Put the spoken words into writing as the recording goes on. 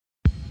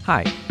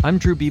Hi, I'm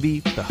Drew Beebe,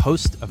 the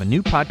host of a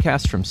new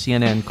podcast from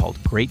CNN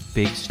called Great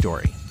Big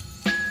Story.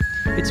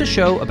 It's a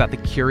show about the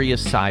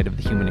curious side of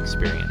the human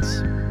experience.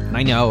 And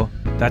I know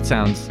that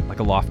sounds like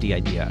a lofty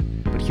idea,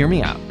 but hear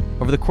me out.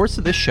 Over the course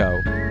of this show,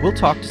 we'll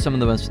talk to some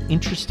of the most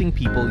interesting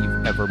people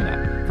you've ever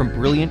met, from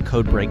brilliant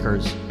code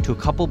breakers to a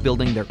couple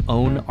building their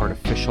own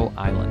artificial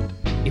island.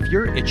 If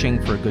you're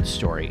itching for a good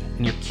story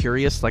and you're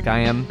curious like I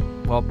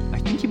am, well, I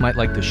think you might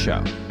like this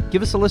show.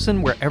 Give us a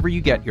listen wherever you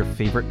get your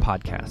favorite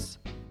podcasts.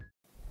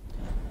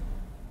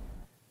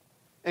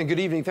 And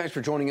good evening. Thanks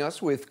for joining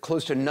us. With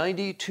close to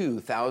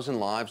 92,000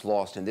 lives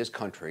lost in this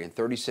country and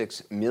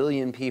 36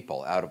 million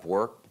people out of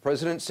work, the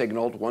president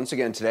signaled once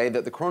again today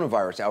that the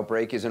coronavirus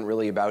outbreak isn't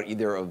really about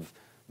either of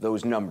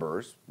those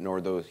numbers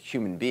nor those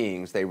human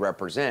beings they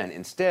represent.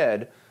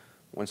 Instead,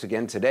 once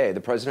again today,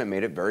 the president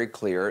made it very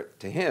clear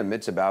to him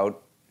it's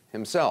about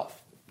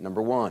himself.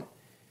 Number one,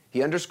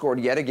 he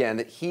underscored yet again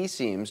that he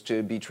seems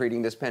to be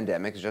treating this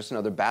pandemic as just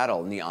another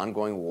battle in the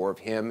ongoing war of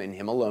him and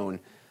him alone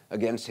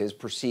against his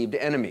perceived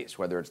enemies,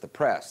 whether it's the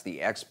press, the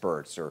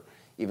experts, or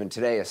even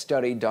today a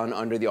study done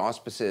under the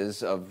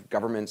auspices of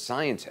government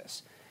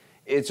scientists.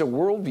 It's a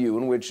worldview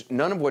in which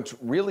none of what's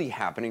really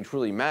happening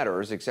truly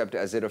matters except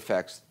as it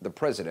affects the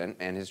president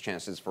and his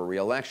chances for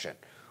re-election,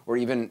 or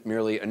even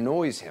merely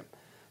annoys him.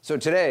 So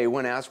today,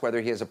 when asked whether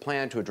he has a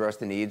plan to address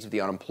the needs of the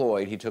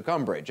unemployed, he took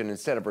umbrage, and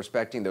instead of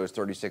respecting those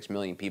 36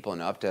 million people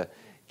enough to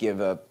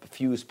give a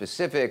few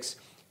specifics,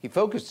 he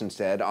focused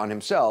instead on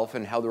himself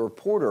and how the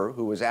reporter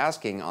who was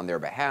asking on their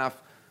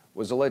behalf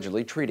was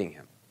allegedly treating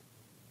him.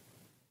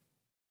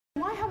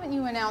 Why haven't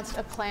you announced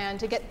a plan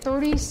to get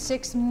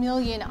 36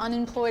 million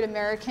unemployed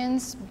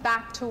Americans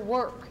back to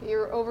work?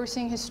 You're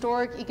overseeing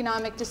historic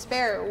economic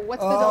despair.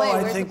 What's the delay?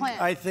 Where's the plan?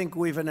 I think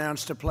we've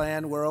announced a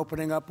plan. We're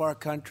opening up our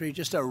country.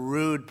 Just a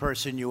rude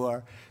person you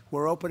are.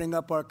 We're opening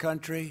up our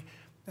country.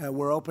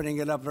 We're opening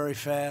it up very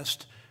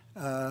fast.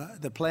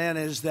 The plan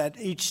is that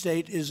each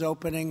state is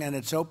opening, and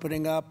it's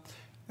opening up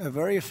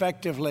very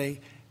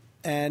effectively.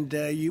 And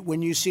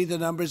when you see the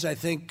numbers, I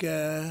think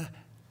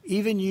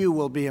even you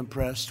will be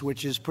impressed,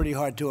 which is pretty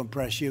hard to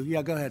impress you.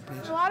 Yeah, go ahead,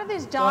 please. A lot of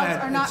these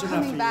jobs are not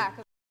coming back.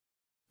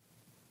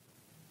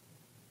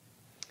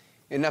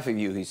 Enough of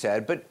you, he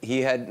said, but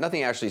he had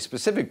nothing actually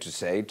specific to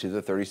say to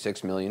the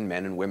 36 million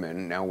men and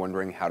women now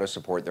wondering how to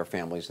support their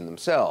families and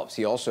themselves.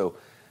 He also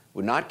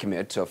would not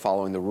commit to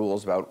following the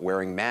rules about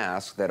wearing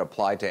masks that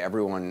apply to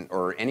everyone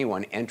or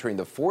anyone entering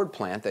the Ford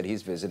plant that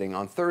he's visiting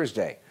on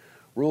Thursday.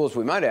 Rules,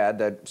 we might add,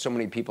 that so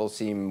many people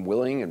seem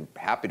willing and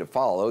happy to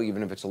follow,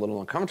 even if it's a little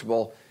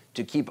uncomfortable,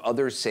 to keep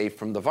others safe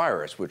from the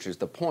virus, which is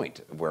the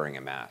point of wearing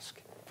a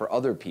mask for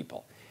other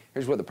people.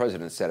 Here's what the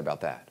president said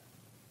about that.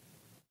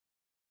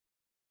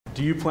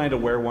 Do you plan to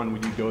wear one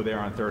when you go there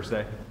on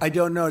Thursday? I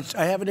don't know.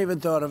 I haven't even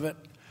thought of it.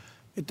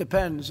 It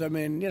depends. I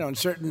mean, in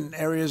certain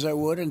areas I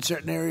would, in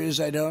certain areas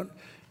I don't.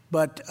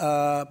 But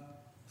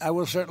I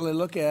will certainly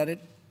look at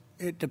it.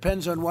 It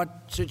depends on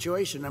what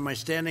situation. Am I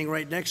standing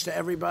right next to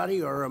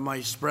everybody, or am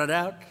I spread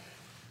out?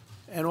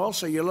 And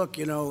also, you look,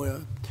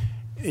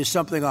 is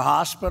something a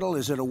hospital?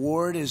 Is it a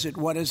ward?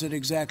 What is it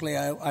exactly?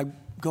 I'm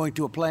going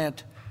to a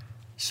plant.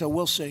 So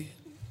we'll see.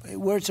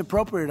 Where it's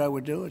appropriate, I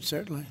would do it,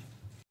 certainly.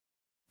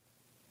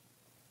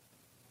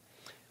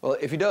 Well,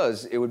 if he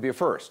does, it would be a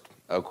first,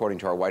 according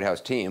to our White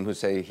House team, who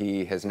say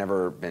he has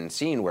never been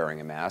seen wearing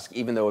a mask,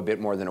 even though a bit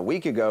more than a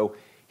week ago,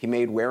 he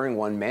made wearing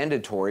one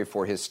mandatory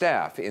for his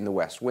staff in the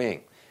West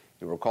Wing.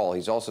 You recall,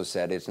 he's also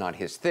said it's not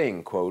his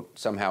thing, quote,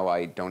 somehow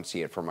I don't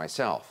see it for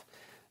myself.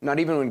 Not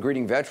even when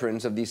greeting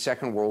veterans of the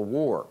Second World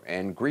War,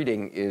 and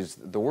greeting is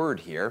the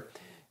word here,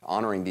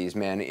 honoring these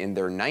men in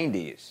their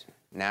 90s.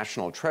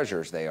 National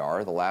treasures they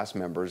are, the last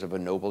members of a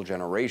noble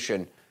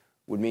generation,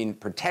 would mean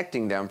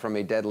protecting them from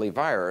a deadly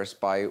virus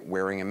by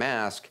wearing a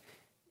mask,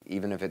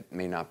 even if it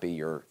may not be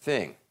your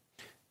thing.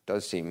 It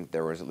does seem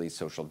there was at least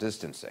social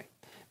distancing.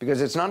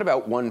 Because it's not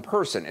about one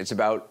person, it's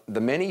about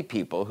the many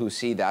people who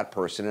see that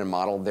person and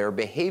model their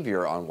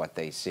behavior on what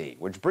they see.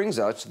 Which brings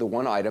us to the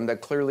one item that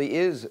clearly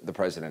is the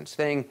president's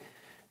thing,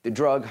 the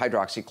drug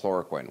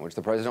hydroxychloroquine, which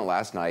the president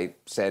last night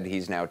said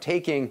he's now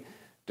taking,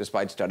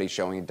 despite studies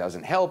showing it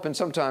doesn't help and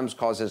sometimes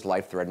causes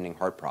life-threatening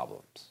heart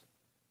problems.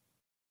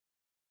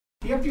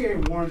 The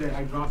FDA warned that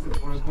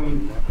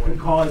hydroxychloroquine could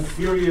cause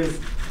serious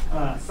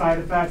side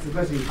effects,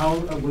 especially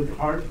with the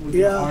heart.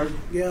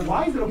 Yeah.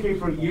 Why is it okay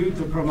for you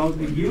to promote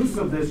the use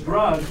of this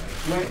drug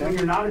when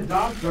you're not a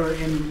doctor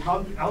and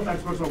health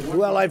experts are working?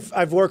 Well,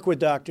 I've worked with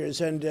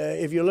doctors, and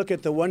if you look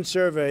at the one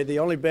survey, the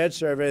only bad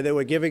survey, they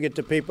were giving it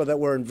to people that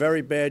were in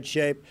very bad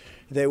shape.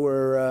 They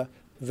were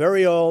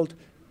very old,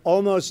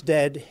 almost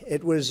dead.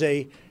 It was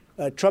a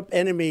Trump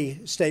enemy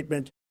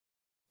statement.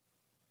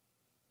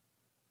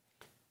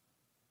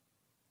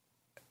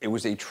 It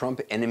was a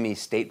Trump enemy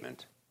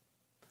statement.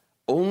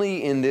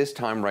 Only in this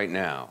time right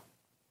now,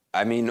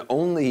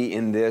 only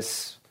in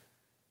this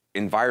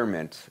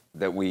environment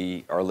that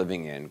we are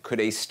living in, could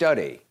a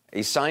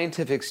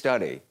scientific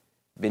study,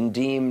 been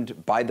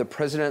deemed by the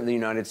President of the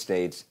United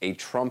States a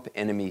Trump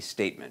enemy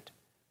statement.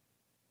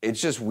 It's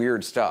just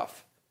weird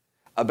stuff.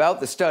 About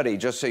the study,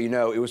 just so you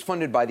know, it was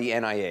funded by the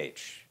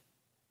NIH,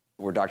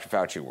 where Dr.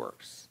 Fauci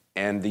works,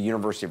 and the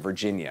University of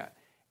Virginia.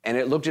 And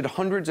it looked at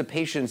hundreds of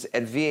patients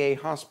at VA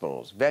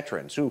hospitals,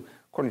 veterans who,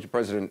 according to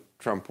President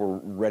Trump, were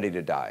ready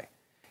to die.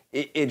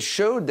 It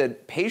showed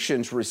that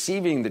patients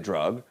receiving the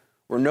drug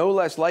were no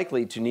less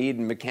likely to need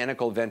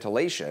mechanical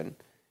ventilation.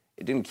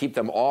 It didn't keep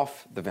them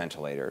off the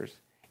ventilators.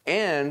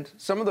 And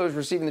some of those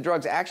receiving the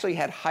drugs actually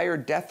had higher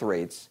death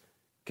rates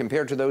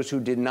compared to those who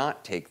did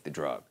not take the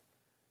drug.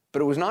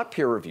 But it was not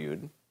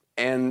peer-reviewed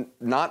and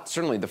not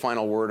certainly the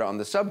final word on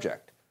the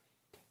subject.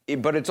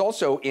 But it's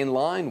also in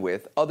line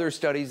with other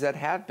studies that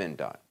have been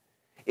done.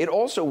 It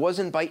also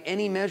wasn't by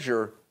any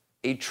measure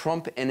a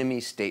Trump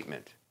enemy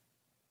statement.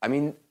 I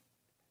mean,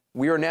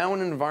 we are now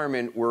in an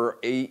environment where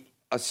a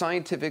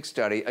scientific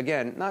study,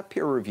 again, not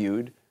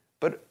peer-reviewed,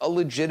 but a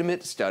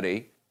legitimate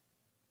study,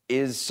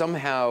 is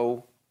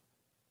somehow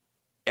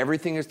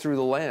everything is through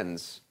the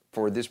lens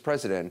for this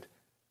president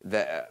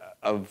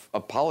of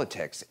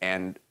politics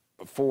and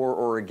for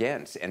or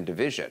against and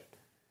division.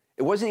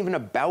 It wasn't even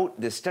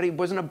about this study. It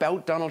wasn't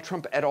about Donald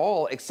Trump at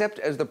all, except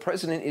as the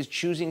president is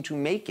choosing to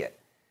make it.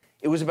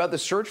 It was about the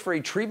search for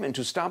a treatment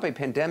to stop a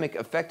pandemic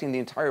affecting the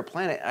entire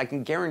planet. I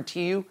can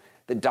guarantee you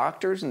the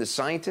doctors and the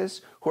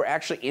scientists who are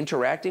actually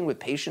interacting with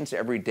patients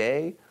every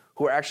day,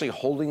 who are actually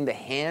holding the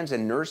hands,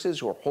 and nurses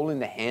who are holding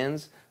the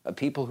hands of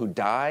people who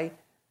die,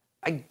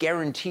 I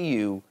guarantee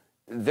you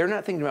they're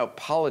not thinking about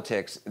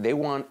politics. They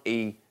want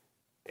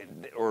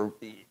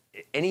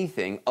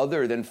anything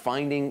other than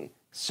finding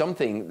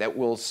something that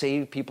will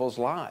save people's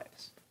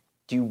lives.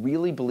 Do you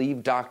really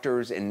believe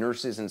doctors and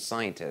nurses and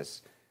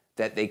scientists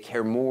that they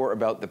care more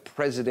about the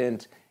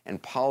president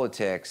and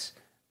politics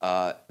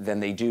than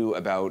they do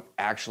about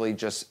actually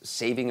just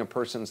saving a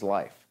person's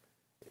life?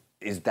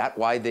 Is that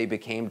why they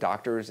became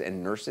doctors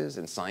and nurses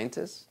and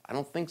scientists? I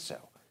don't think so.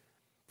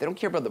 They don't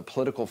care about the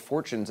political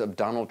fortunes of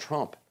Donald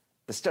Trump.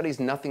 The study's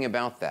nothing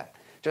about that.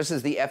 Just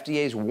as the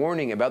FDA's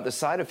warning about the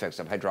side effects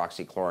of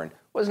hydroxychloroquine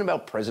wasn't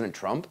about President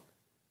Trump,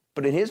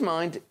 but in his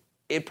mind,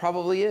 it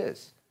probably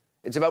is.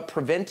 It's about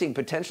preventing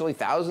potentially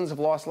thousands of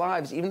lost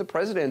lives, even the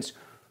president's,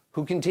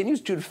 who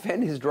continues to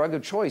defend his drug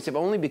of choice, if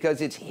only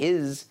because it's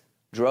his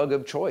drug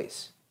of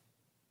choice.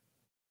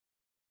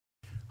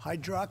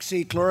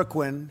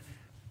 Hydroxychloroquine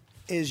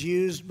is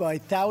used by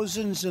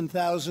thousands and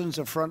thousands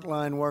of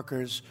frontline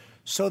workers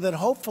so that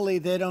hopefully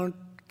they don't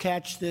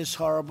catch this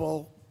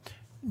horrible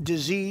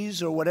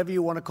disease or whatever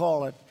you want to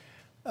call it.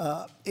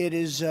 It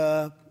is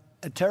a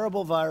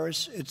terrible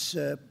virus. It's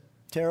a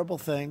terrible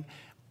thing.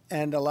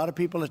 And a lot of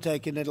people are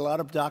taking it. A lot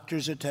of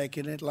doctors are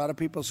taking it. A lot of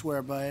people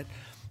swear by it.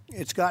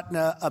 It's gotten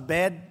a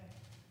bad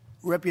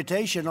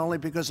reputation only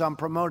because I'm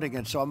promoting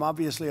it. So I'm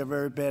obviously a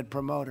very bad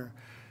promoter.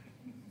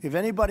 If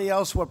anybody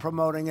else were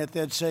promoting it,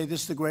 they'd say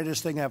this is the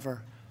greatest thing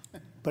ever.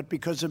 But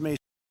because of me.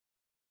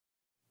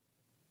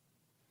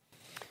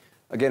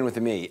 Again, with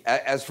me.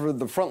 As for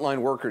the frontline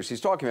workers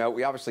he's talking about,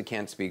 we obviously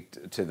can't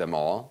speak to them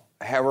all.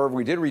 However,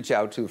 we did reach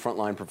out to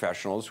frontline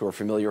professionals who are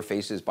familiar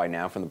faces by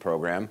now from the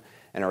program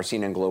and are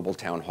seen in global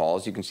town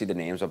halls. You can see the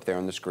names up there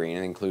on the screen.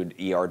 They include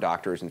ER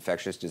doctors,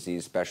 infectious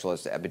disease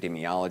specialists,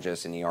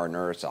 epidemiologists, an ER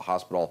nurse, a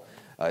hospital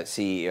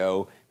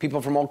CEO,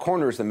 people from all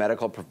corners of the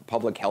medical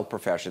public health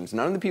professions.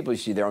 None of the people you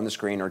see there on the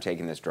screen are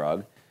taking this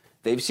drug.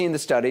 They've seen the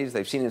studies.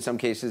 They've seen, in some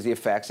cases, the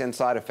effects and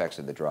side effects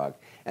of the drug.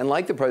 And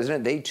like the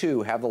president, they,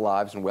 too, have the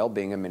lives and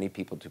well-being of many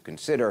people to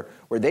consider.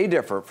 Where they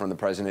differ from the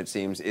president, it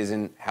seems, is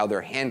in how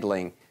they're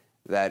handling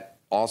that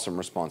awesome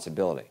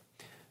responsibility.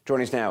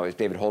 Joining us now is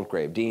David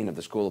Holtgrave, Dean of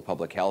the School of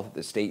Public Health at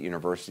the State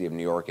University of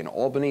New York in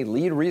Albany,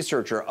 lead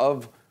researcher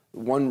of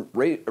one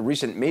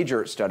recent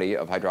major study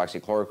of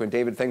hydroxychloroquine.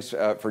 David, thanks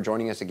for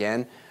joining us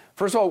again.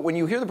 First of all, when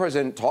you hear the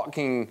president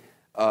talking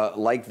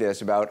like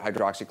this about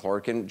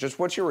hydroxychloroquine, just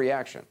what's your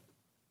reaction?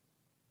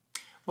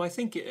 Well, I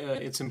think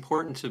it's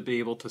important to be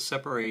able to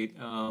separate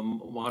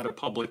what a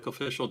public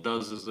official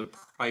does as a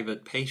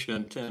private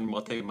patient and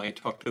what they might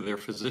talk to their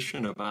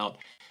physician about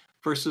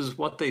versus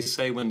what they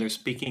say when they're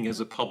speaking as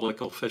a public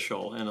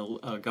official and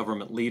a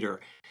government leader.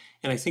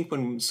 And I think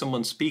when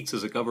someone speaks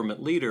as a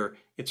government leader,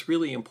 it's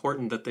really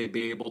important that they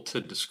be able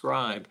to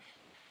describe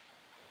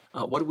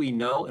what do we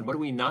know and what do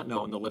we not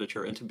know in the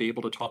literature, and to be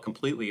able to talk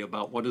completely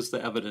about what does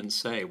the evidence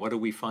say, what are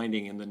we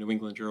finding in the New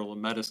England Journal of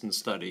Medicine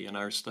study, in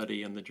our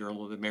study in the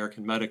Journal of the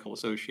American Medical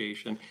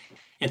Association,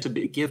 and to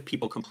give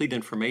people complete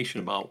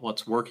information about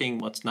what's working,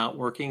 what's not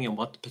working, and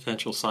what the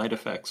potential side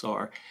effects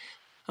are.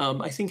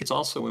 I think it's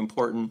also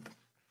important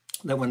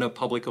that when a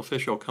public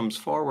official comes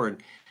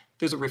forward,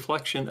 there's a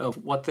reflection of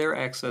what their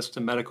access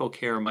to medical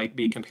care might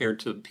be compared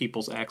to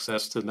people's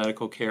access to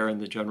medical care in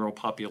the general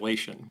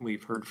population.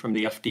 We've heard from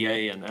the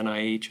FDA and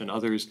NIH and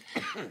others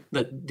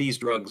that these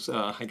drugs,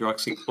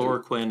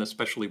 hydroxychloroquine,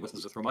 especially with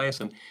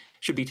azithromycin,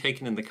 should be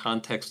taken in the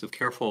context of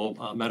careful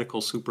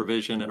medical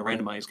supervision and a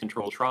randomized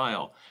controlled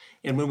trial.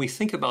 And when we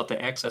think about the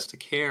access to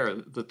care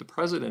that the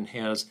president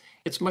has,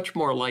 it's much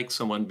more like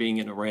someone being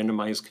in a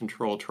randomized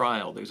controlled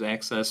trial. There's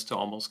access to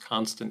almost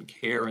constant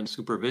care and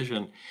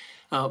supervision.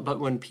 But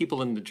when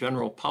people in the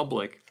general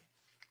public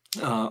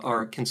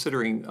are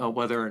considering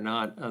whether or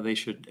not they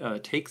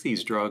should take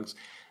these drugs,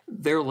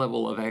 their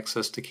level of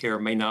access to care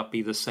may not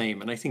be the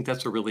same. And I think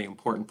that's a really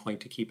important point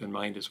to keep in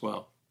mind as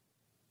well.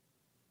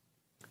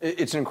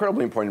 It's an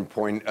incredibly important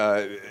point,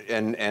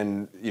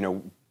 and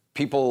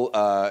people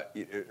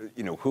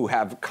who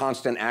have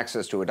constant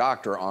access to a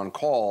doctor on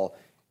call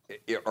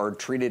are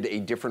treated a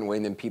different way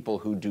than people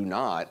who do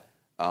not,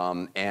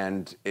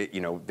 and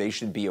they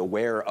should be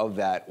aware of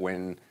that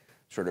when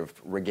sort of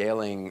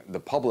regaling the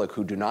public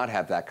who do not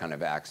have that kind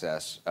of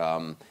access.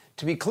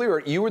 To be clear,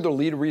 you were the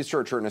lead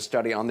researcher in a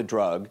study on the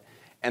drug,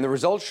 and the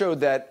results showed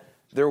that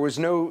there was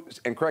no,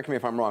 and correct me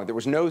if I'm wrong, there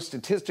was no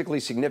statistically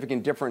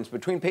significant difference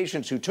between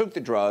patients who took the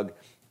drug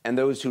and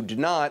those who did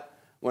not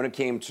when it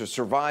came to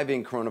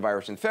surviving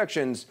coronavirus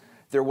infections.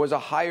 There was a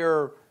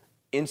higher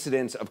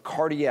incidence of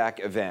cardiac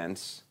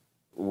events,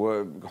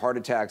 heart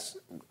attacks,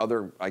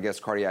 other,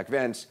 cardiac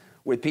events,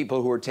 with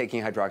people who were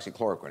taking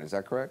hydroxychloroquine. Is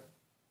that correct?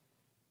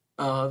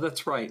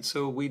 That's right.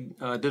 So we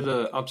did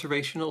an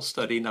observational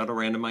study, not a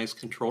randomized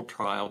controlled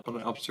trial, but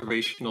an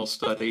observational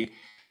study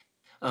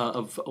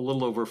of a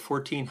little over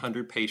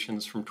 1,400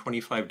 patients from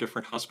 25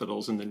 different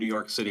hospitals in the New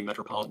York City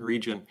metropolitan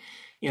region.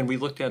 And we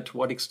looked at to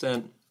what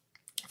extent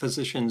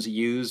physicians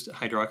used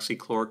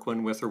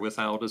hydroxychloroquine with or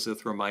without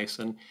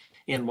azithromycin,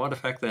 and what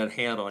effect that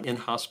had on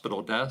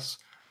in-hospital deaths,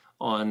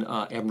 on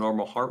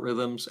abnormal heart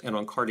rhythms, and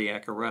on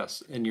cardiac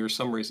arrest. And your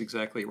summary is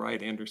exactly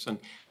right, Anderson.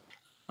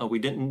 We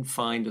didn't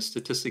find a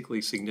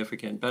statistically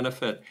significant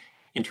benefit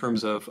in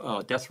terms of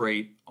death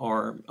rate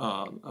or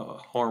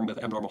harm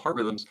with abnormal heart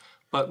rhythms.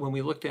 But when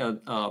we looked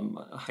at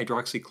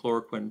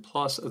hydroxychloroquine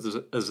plus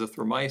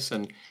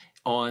azithromycin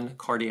on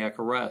cardiac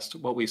arrest,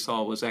 what we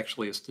saw was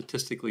actually a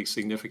statistically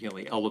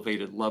significantly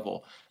elevated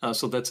level.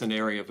 So that's an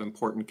area of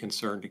important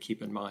concern to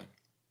keep in mind.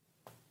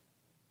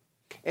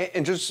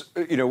 And just,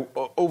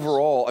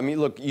 overall,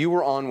 look, you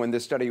were on when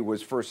this study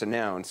was first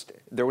announced.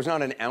 There was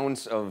not an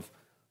ounce of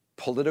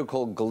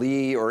political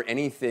glee or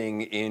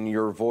anything in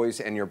your voice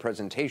and your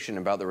presentation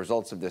about the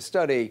results of this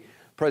study.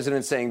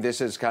 President saying this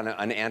is kind of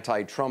an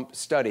anti-Trump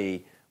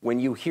study. When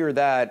you hear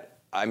that,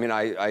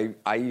 I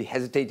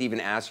hesitate to even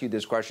ask you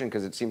this question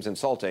because it seems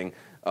insulting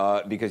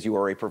because you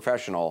are a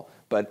professional.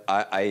 But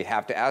I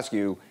have to ask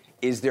you,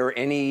 was there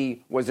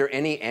any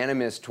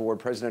animus toward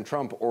President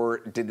Trump, or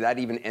did that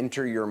even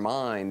enter your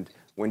mind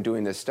when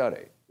doing this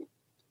study?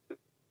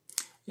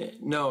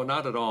 No,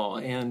 not at all.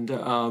 And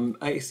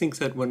I think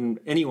that when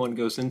anyone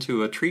goes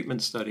into a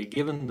treatment study,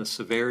 given the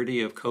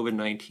severity of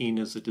COVID-19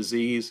 as a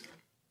disease,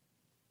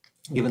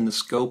 given the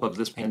scope of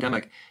this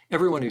pandemic,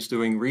 everyone who's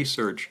doing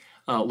research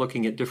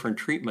looking at different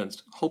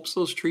treatments hopes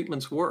those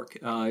treatments work.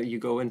 You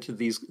go into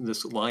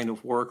this line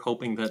of work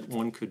hoping that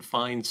one could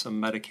find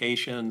some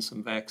medications,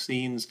 some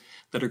vaccines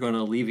that are going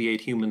to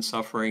alleviate human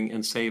suffering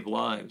and save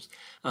lives.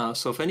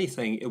 So if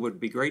anything, it would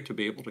be great to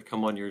be able to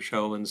come on your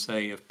show and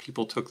say if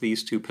people took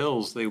these 2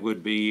 pills, they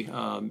would be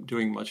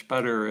doing much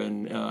better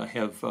and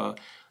have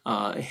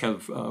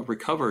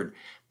recovered.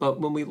 But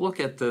when we look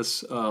at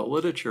this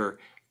literature,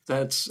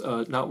 that's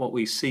not what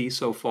we see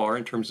so far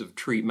in terms of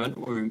treatment.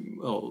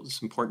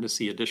 It's important to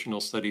see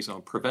additional studies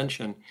on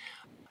prevention.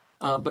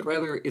 But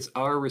rather, it's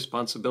our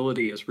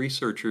responsibility as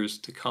researchers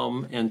to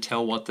come and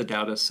tell what the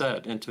data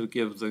said and to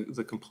give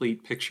the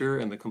complete picture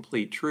and the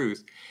complete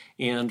truth.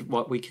 And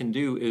what we can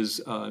do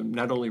is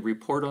not only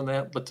report on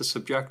that, but to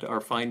subject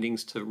our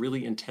findings to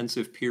really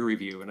intensive peer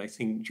review. And I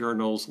think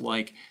journals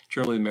like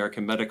Journal of the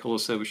American Medical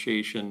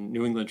Association,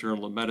 New England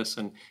Journal of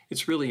Medicine,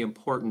 it's really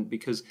important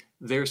because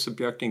they're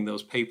subjecting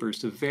those papers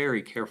to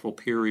very careful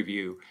peer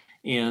review.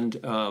 And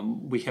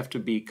we have to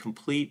be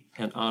complete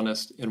and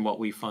honest in what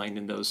we find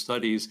in those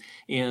studies.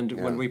 And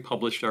when we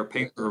published our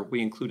paper,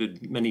 we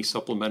included many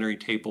supplementary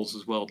tables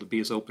as well to be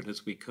as open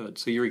as we could.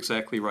 So you're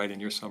exactly right in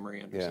your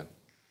summary, Anderson.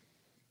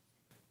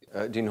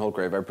 Dean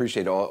Holtgrave, I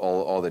appreciate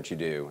all that you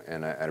do,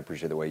 and I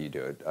appreciate the way you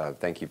do it.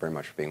 Thank you very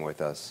much for being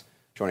with us.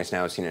 Joining us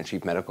now is CNN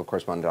Chief Medical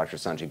Correspondent Dr.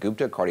 Sanjay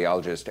Gupta,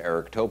 cardiologist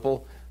Eric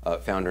Topol,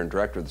 founder and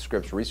director of the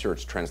Scripps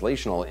Research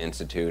Translational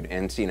Institute,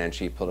 and CNN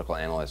Chief Political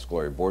Analyst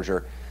Gloria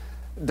Borger.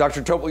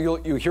 Dr.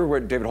 Topol, you hear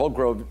what David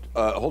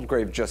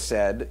Holtgrave just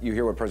said. You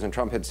hear what President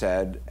Trump had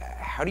said.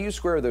 How do you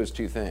square those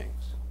two things?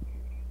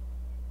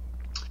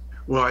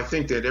 Well, I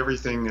think that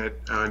everything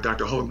that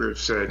Dr. Holtgrave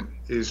said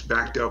is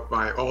backed up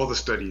by all the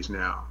studies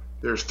now.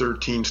 There's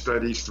 13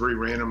 studies, 3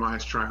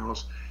 randomized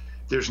trials.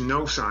 There's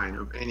no sign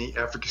of any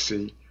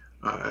efficacy,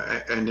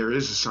 and there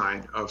is a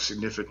sign of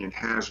significant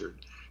hazard.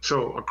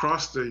 So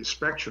across the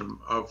spectrum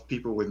of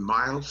people with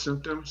mild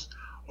symptoms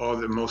or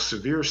the most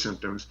severe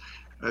symptoms,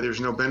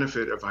 there's no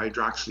benefit of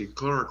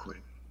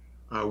hydroxychloroquine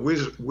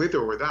with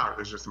or without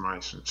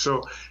azithromycin.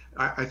 So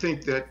I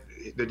think that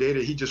the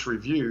data he just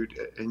reviewed,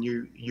 and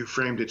you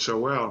framed it so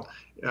well,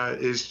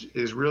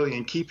 is really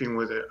in keeping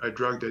with a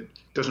drug that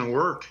doesn't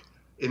work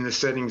in the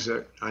settings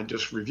that I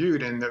just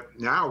reviewed, and that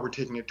now we're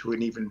taking it to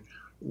an even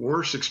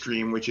worse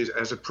extreme, which is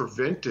as a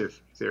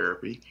preventive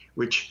therapy,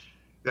 which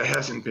that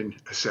hasn't been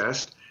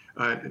assessed,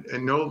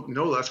 and no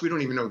less, we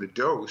don't even know the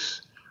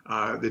dose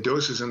The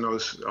doses in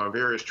those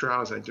various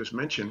trials I just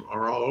mentioned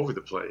are all over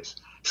the place.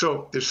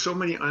 So there's so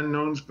many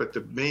unknowns, but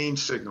the main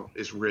signal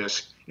is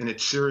risk, and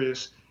it's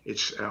serious.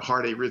 It's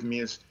heart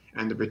arrhythmias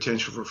and the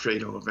potential for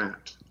fatal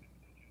events.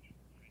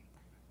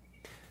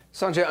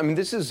 Sanjay, I mean,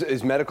 this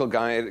is medical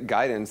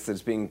guidance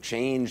that's being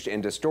changed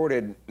and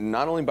distorted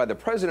not only by the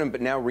president,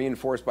 but now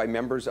reinforced by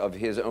members of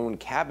his own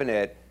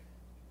cabinet,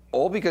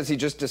 all because he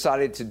just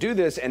decided to do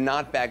this and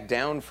not back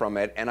down from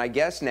it. And I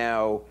guess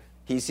now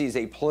he sees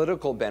a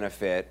political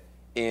benefit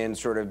in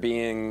sort of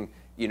being,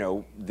 you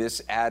know,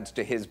 this adds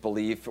to his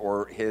belief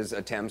or his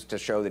attempts to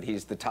show that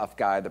he's the tough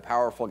guy, the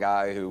powerful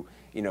guy who,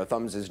 you know,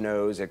 thumbs his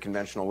nose at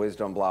conventional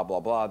wisdom, blah, blah,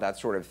 blah, that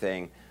sort of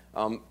thing.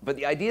 But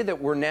the idea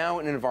that we're now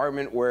in an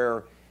environment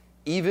where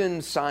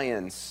even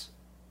science,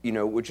 you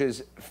know, which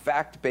is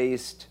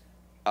fact-based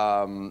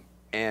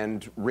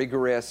and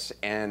rigorous,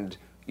 and,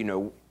 you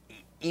know,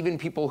 even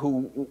people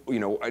who, you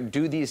know,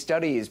 do these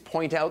studies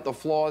point out the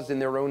flaws in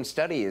their own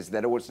studies,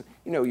 that it was,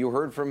 you know, you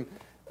heard from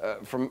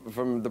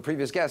the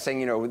previous guest saying,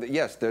 you know,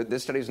 yes,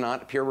 this study is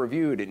not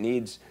peer-reviewed. It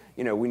needs,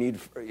 you know, we need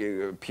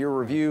peer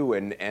review,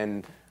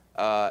 and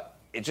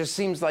it just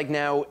seems like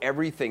now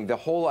everything, the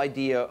whole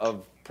idea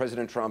of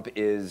President Trump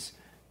is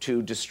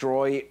to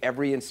destroy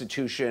every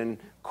institution,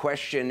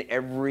 question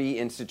every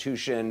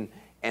institution,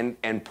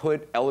 and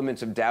put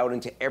elements of doubt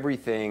into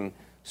everything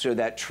so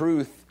that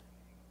truth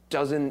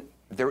doesn't,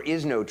 there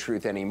is no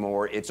truth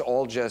anymore. It's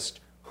all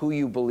just who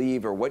you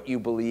believe or what you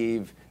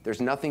believe.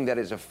 There's nothing that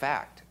is a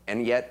fact.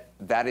 And yet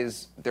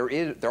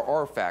there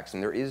are facts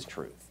and there is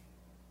truth.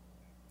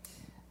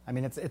 I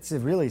mean, it's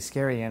really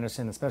scary,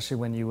 Anderson, especially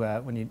when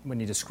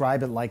you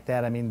describe it like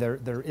that. I mean,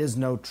 there is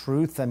no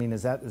truth. I mean,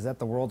 is that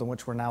the world in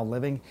which we're now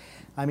living?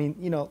 I mean,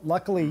 you know,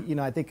 luckily, you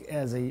know, I think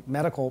as a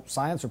medical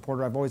science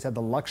reporter, I've always had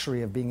the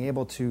luxury of being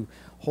able to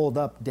hold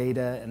up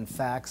data and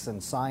facts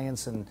and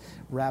science and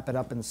wrap it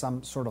up in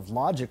some sort of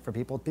logic for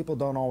people. People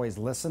don't always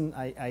listen.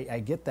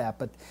 I get that,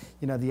 but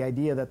you know, the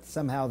idea that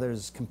somehow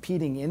there's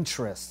competing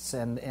interests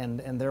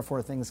and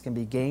therefore things can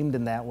be gamed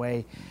in that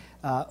way.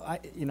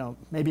 You know,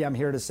 maybe I'm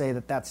here to say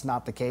that that's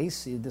not the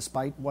case,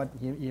 despite what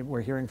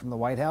we're hearing from the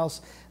White House,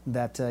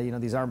 that, you know,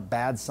 these aren't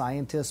bad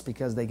scientists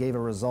because they gave a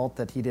result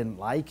that he didn't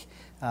like.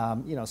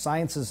 You know,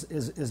 science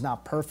is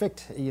not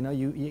perfect. You know,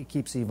 it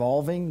keeps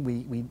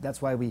evolving.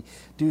 That's why we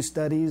do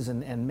studies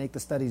and make the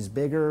studies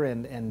bigger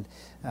and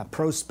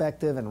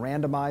prospective and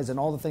randomized and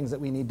all the things that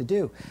we need to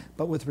do.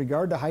 But with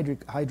regard to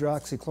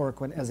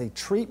hydroxychloroquine as a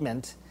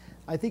treatment,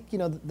 I think, you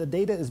know, the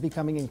data is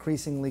becoming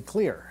increasingly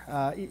clear.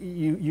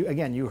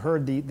 You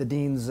heard the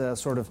dean's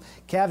sort of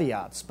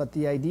caveats, but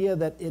the idea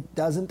that it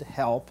doesn't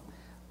help,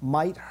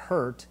 might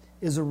hurt,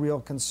 is a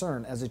real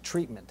concern as a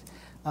treatment.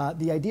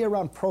 The idea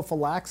around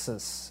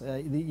prophylaxis,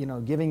 you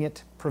know, giving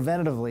it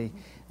preventatively,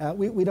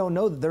 we don't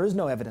know. There is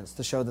no evidence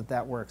to show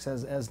that works,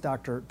 as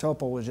Dr.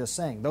 Topol was just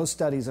saying. Those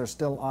studies are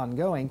still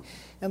ongoing.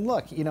 And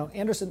look, you know,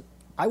 Anderson,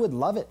 I would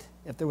love it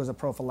if there was a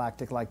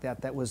prophylactic like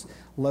that was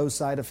low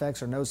side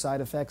effects or no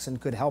side effects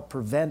and could help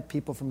prevent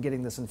people from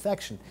getting this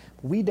infection.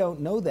 We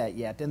don't know that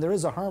yet, and there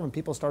is a harm in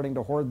people starting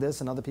to hoard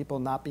this and other people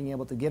not being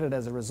able to get it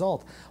as a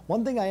result.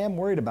 One thing I am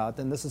worried about,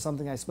 and this is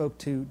something I spoke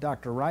to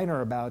Dr.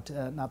 Reiner about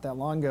not that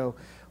long ago,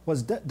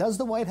 was does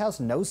the White House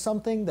know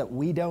something that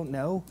we don't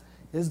know?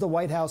 Is the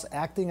White House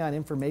acting on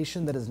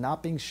information that is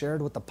not being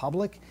shared with the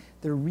public?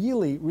 They're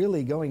really,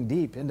 really going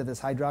deep into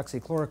this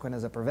hydroxychloroquine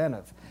as a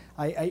preventive.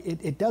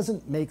 It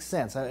doesn't make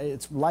sense.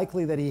 It's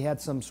likely that he had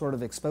some sort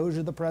of exposure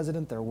to the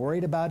president. They're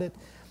worried about it.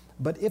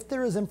 But if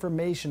there is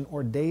information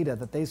or data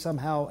that they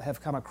somehow have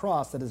come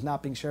across that is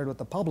not being shared with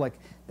the public,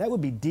 that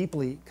would be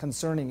deeply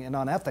concerning and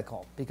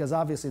unethical, because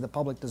obviously the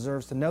public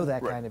deserves to know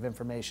that kind of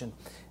information.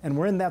 And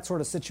we're in that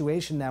sort of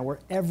situation now where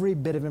every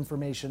bit of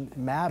information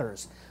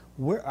matters.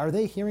 Are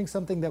they hearing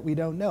something that we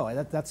don't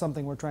know? That's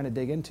something we're trying to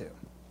dig into.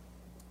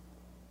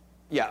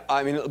 Yeah,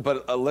 I mean,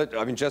 but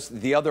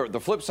just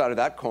the flip side of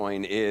that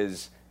coin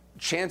is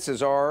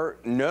chances are,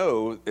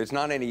 no, it's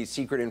not any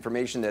secret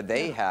information that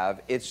they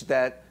have. It's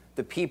that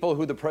the people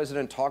who the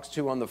president talks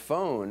to on the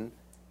phone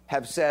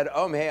have said,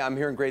 oh, hey, I'm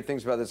hearing great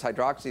things about this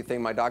hydroxy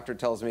thing. My doctor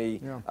tells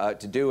me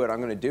to do it. I'm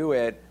going to do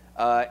it.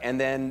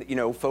 And then, you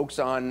know, folks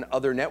on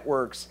other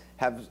networks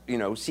have, you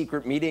know,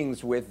 secret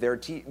meetings with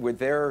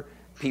their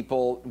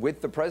people, with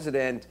the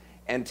president,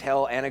 and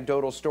tell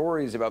anecdotal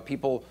stories about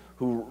people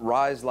who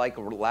rise like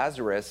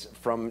Lazarus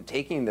from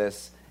taking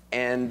this,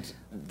 and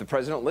the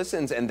president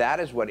listens, and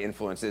that is what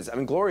influences. I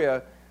mean,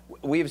 Gloria,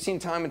 we have seen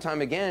time and time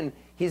again,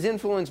 he's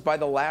influenced by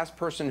the last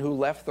person who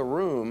left the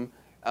room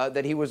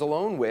that he was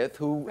alone with,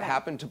 who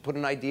happened to put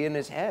an idea in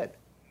his head.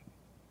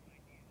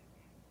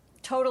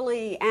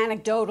 Totally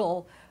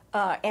anecdotal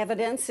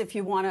evidence, if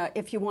you want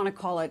to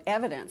call it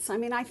evidence. I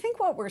mean, I think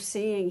what we're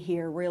seeing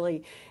here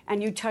really,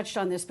 and you touched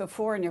on this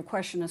before in your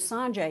question to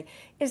Sanjay,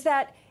 is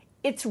that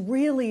it's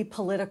really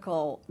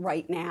political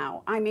right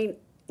now. I mean,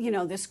 you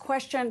know, this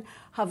question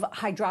of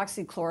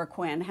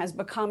hydroxychloroquine has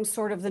become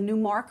sort of the new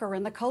marker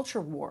in the culture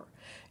war.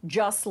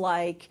 just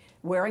like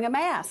wearing a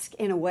mask,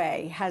 in a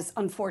way, has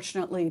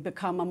unfortunately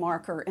become a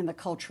marker in the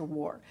culture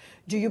war.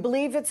 Do you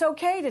believe it's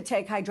okay to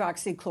take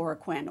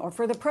hydroxychloroquine or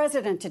for the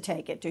president to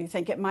take it? Do you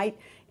think it might,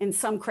 in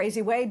some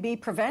crazy way, be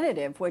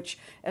preventative, which,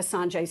 as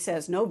Sanjay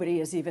says, nobody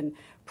has even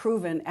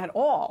proven at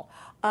all?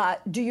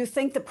 Do you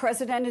think the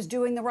president is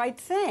doing the right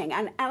thing?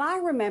 And I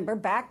remember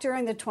back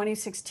during the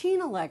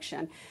 2016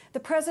 election, the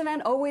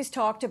president always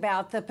talked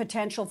about the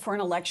potential for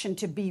an election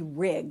to be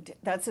rigged.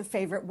 That's a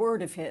favorite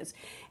word of his.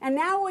 And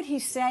now what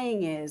he's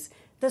saying is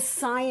the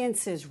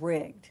science is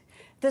rigged.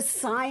 The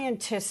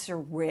scientists are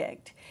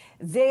rigged.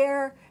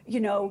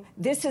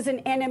 This is an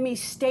enemy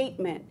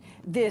statement,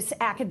 this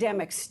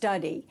academic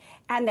study,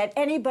 and that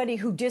anybody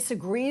who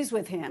disagrees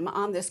with him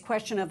on this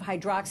question of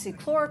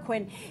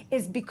hydroxychloroquine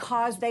is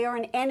because they are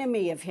an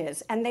enemy of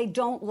his and they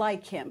don't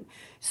like him.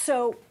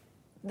 So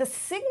the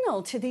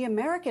signal to the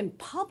American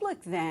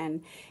public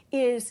then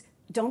is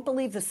don't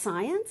believe the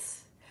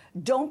science.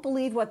 Don't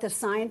believe what the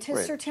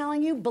scientists are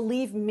telling you.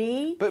 Believe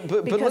me,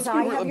 because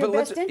I have your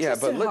best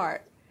interest at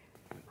heart.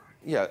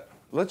 Yeah,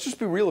 let's just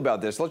be real about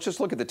this. Let's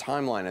just look at the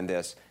timeline on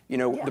this.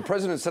 The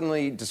president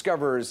suddenly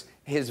discovers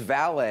his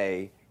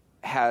valet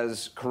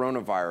has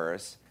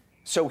coronavirus,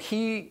 so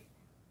he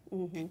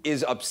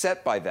is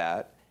upset by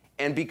that.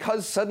 And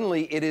because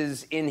suddenly it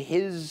is in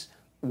his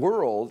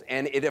world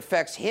and it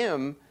affects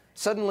him,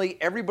 suddenly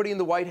everybody in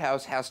the White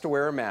House has to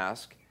wear a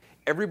mask.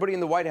 Everybody in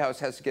the White House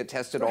has to get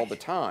tested all the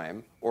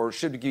time, or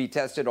should be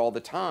tested all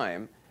the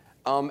time.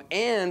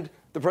 And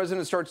the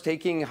president starts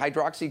taking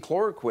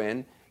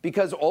hydroxychloroquine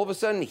because all of a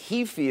sudden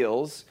he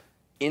feels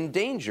in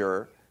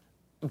danger,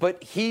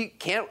 but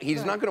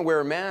he's not going to wear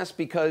a mask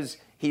because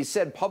he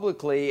said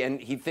publicly and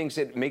he thinks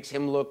it makes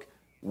him look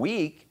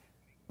weak.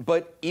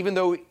 But even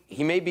though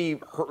he may be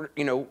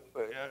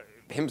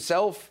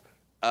himself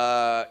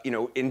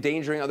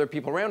endangering other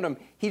people around him,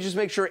 he just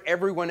makes sure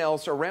everyone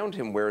else around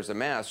him wears a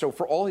mask. So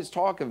for all his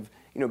talk of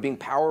being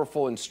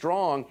powerful and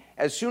strong,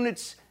 as soon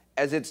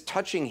as it's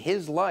touching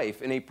his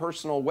life in a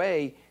personal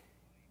way,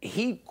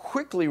 he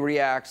quickly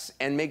reacts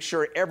and makes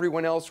sure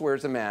everyone else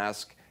wears a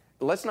mask.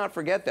 Let's not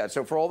forget that.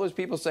 So for all those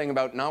people saying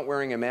about not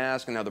wearing a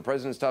mask and how the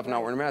president's tough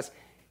not wearing a mask,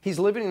 he's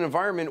living in an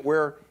environment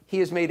where he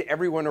has made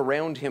everyone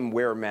around him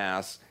wear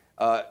masks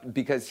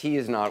because he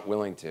is not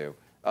willing to.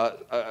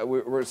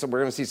 We're going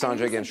to see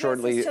Sanjay again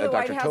shortly.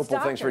 Dr.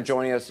 Topol, thanks for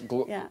joining us.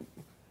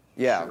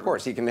 Yeah, of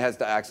course. He has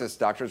to access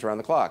doctors around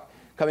the clock.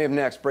 Coming up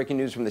next, breaking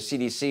news from the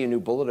CDC, a new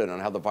bulletin on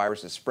how the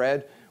virus is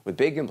spread with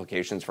big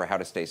implications for how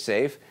to stay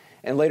safe.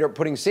 And later,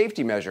 putting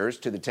safety measures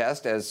to the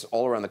test as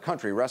all around the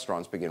country,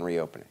 restaurants begin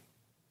reopening.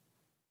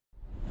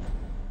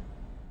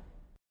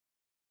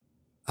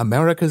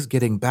 America's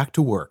getting back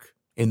to work.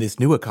 In this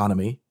new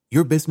economy,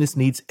 your business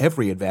needs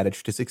every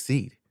advantage to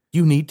succeed.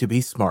 You need to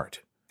be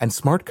smart. And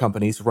smart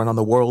companies run on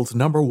the world's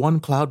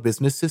 #1 cloud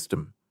business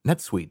system,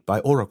 NetSuite by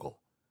Oracle.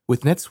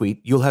 With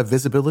NetSuite, you'll have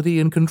visibility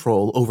and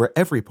control over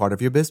every part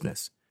of your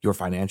business, your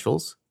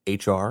financials,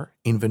 HR,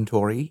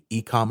 inventory,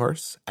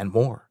 e-commerce, and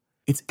more.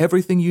 It's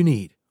everything you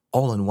need,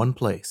 all in one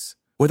place.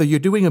 Whether you're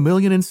doing $1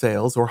 million in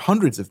sales or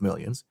hundreds of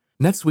millions,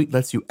 NetSuite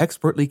lets you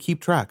expertly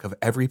keep track of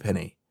every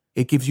penny.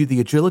 It gives you the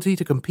agility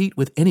to compete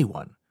with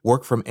anyone,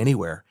 work from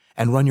anywhere,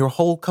 and run your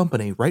whole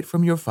company right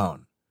from your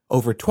phone.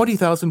 Over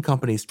 20,000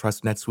 companies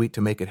trust NetSuite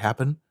to make it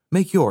happen.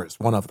 Make yours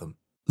one of them.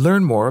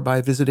 Learn more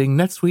by visiting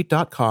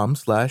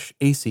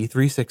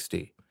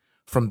netsuite.com/AC360.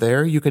 From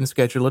there, you can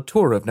schedule a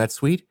tour of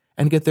NetSuite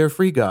and get their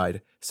free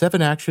guide,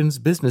 7 Actions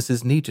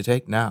Businesses Need to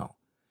Take Now.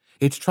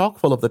 It's chock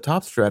full of the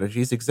top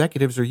strategies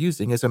executives are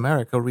using as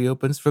America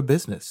reopens for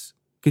business.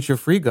 Get your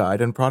free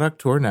guide and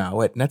product tour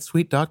now at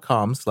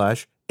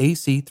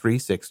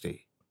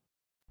netsuite.com/AC360.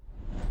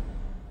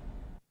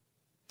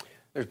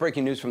 There's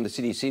breaking news from the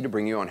CDC to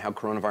bring you on how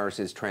coronavirus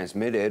is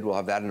transmitted. We'll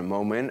have that in a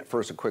moment.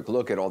 First, a quick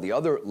look at all the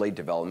other late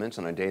developments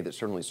on a day that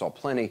certainly saw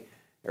plenty.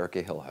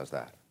 Erica Hill has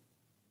that.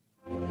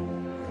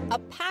 A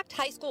packed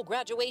high school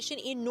graduation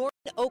in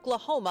northern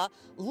Oklahoma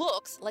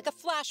looks like a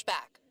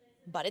flashback,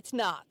 but it's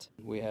not.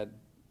 We had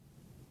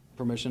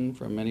permission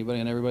from anybody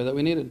and everybody that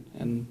we needed,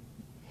 and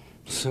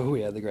so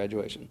we had the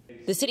graduation.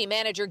 The city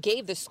manager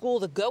gave the school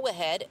the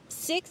go-ahead.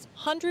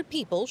 600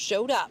 people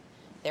showed up.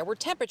 There were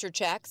temperature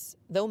checks,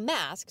 though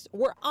masks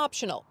were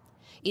optional.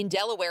 In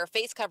Delaware,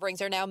 face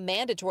coverings are now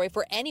mandatory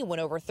for anyone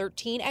over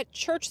 13 at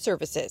church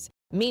services.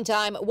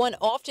 Meantime, one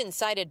often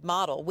cited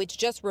model, which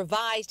just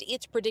revised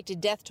its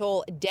predicted death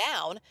toll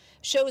down,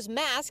 shows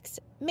masks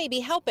may be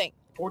helping.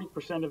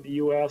 40% of the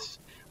U.S.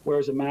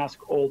 wears a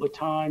mask all the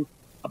time.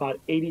 About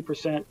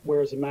 80%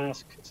 wears a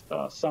mask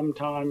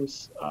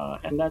sometimes,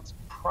 and that's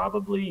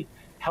probably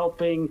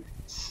helping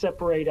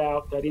separate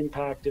out that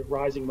impact of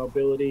rising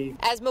mobility.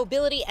 As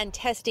mobility and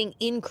testing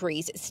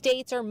increase,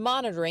 states are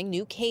monitoring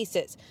new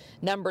cases.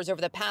 Numbers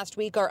over the past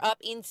week are up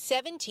in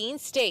 17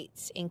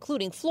 states,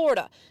 including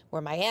Florida,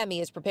 where Miami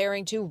is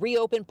preparing to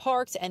reopen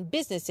parks and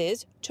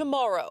businesses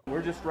tomorrow.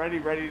 We're just ready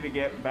to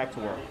get back to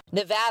work.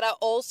 Nevada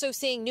also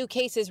seeing new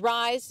cases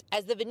rise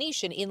as the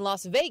Venetian in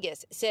Las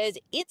Vegas says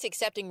it's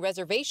accepting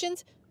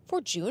reservations for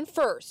June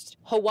 1st.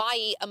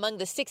 Hawaii, among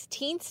the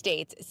 16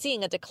 states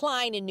seeing a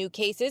decline in new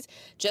cases,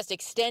 just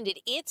extended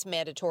its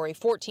mandatory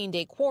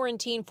 14-day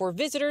quarantine for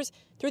visitors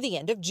through the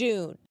end of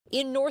June.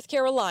 In North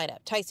Carolina,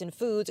 Tyson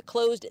Foods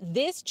closed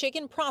this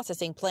chicken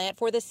processing plant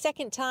for the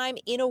second time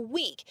in a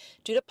week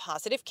due to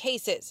positive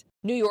cases.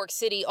 New York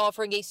City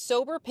offering a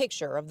sober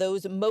picture of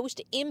those most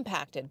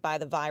impacted by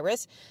the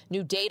virus.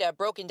 New data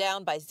broken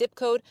down by zip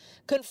code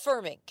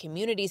confirming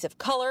communities of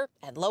color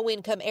and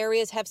low-income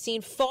areas have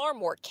seen far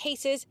more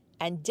cases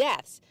and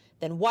deaths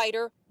than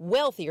whiter,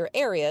 wealthier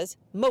areas,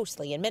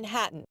 mostly in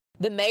Manhattan.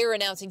 The mayor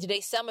announcing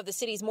today some of the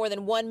city's more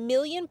than 1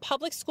 million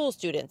public school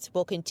students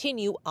will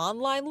continue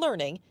online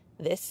learning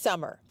this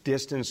summer.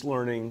 Distance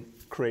learning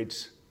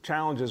creates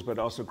challenges, but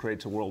also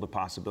creates a world of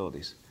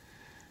possibilities.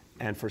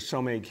 And for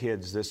so many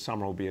kids, this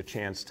summer will be a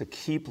chance to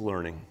keep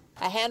learning.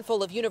 A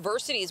handful of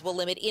universities will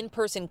limit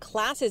in-person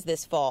classes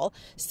this fall,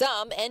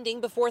 some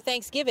ending before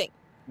Thanksgiving.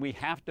 We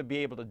have to be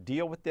able to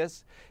deal with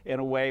this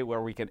in a way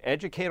where we can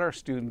educate our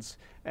students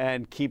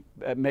and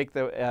make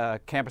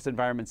the campus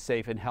environment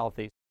safe and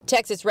healthy.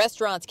 Texas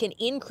restaurants can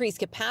increase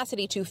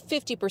capacity to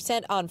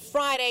 50% on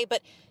Friday,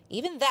 but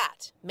even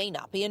that may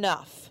not be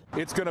enough.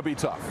 It's going to be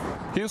tough.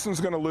 Houston's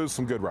going to lose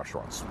some good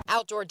restaurants.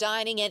 Outdoor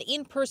dining and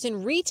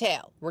in-person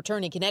retail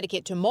return in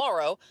Connecticut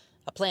tomorrow.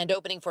 A planned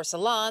opening for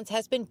salons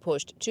has been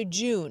pushed to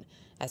June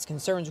as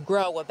concerns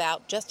grow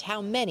about just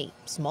how many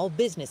small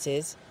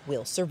businesses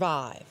will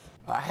survive.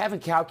 I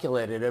haven't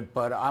calculated it,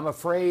 but I'm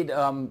afraid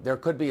there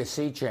could be a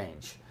sea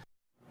change.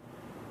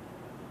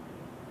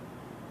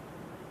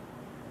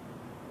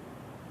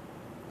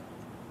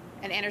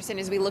 And Anderson,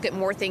 as we look at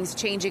more things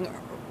changing.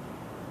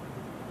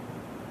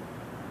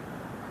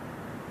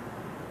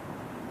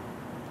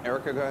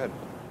 Erica, go ahead.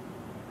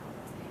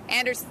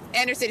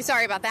 Anderson,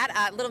 sorry about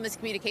that. Little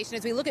miscommunication.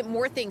 As we look at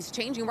more things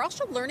changing, we're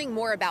also learning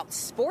more about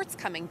sports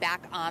coming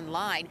back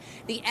online.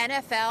 The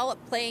NFL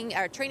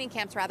training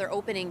camps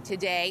opening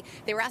today.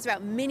 They were asked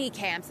about mini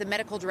camps. The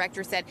medical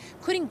director said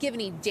couldn't give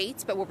any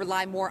dates, but will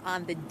rely more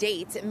on the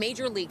dates.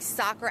 Major League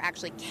Soccer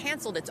actually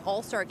canceled its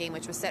All-Star game,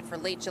 which was set for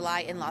late July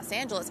in Los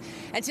Angeles.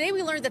 And today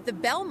we learned that the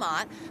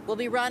Belmont will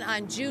be run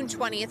on June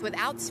 20th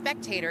without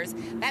spectators.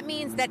 That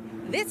means that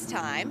this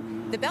time,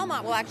 the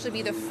Belmont will actually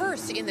be the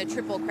first in the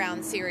Triple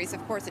Crown series.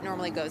 Of course, it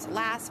normally goes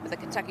last, but the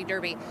Kentucky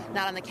Derby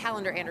not on the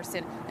calendar,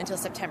 Anderson, until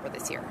September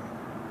this year.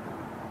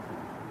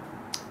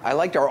 I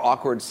liked our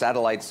awkward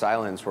satellite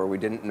silence where we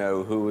didn't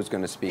know who was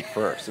going to speak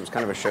first. It was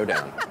kind of a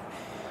showdown.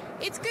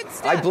 It's good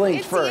stuff. I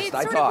blinked first.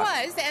 I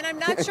thought. It was, and I'm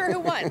not sure who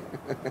won.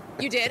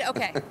 You did?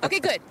 Okay. Okay,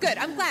 good.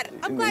 I'm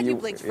glad you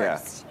blinked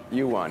first. Yeah,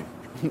 you won.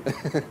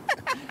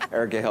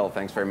 Erica Hill,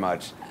 thanks very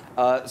much.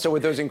 So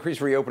with those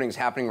increased reopenings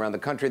happening around the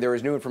country, there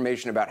is new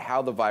information about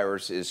how the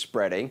virus is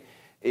spreading.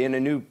 In a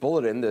new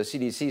bulletin, the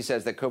CDC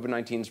says that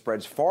COVID-19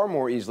 spreads far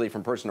more easily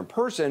from person to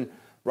person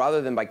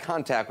rather than by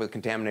contact with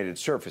contaminated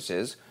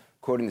surfaces.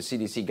 Quoting the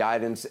CDC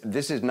guidance,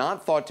 this is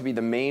not thought to be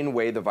the main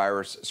way the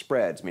virus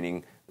spreads,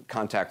 meaning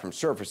contact from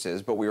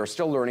surfaces, but we are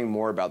still learning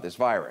more about this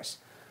virus.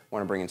 I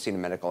want to bring in senior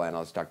medical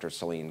analyst Dr.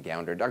 Celine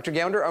Gounder. Dr.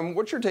 Gounder,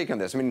 what's your take on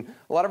this? I mean,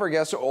 a lot of our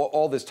guests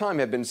all this time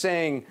have been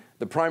saying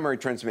the primary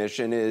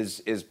transmission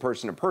is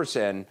person to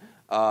person,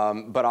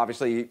 but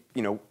obviously,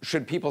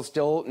 should people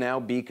still now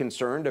be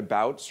concerned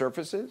about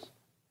surfaces?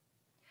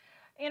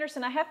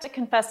 Anderson, I have to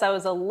confess I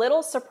was a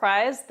little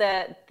surprised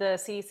that the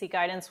CDC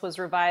guidance was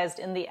revised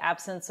in the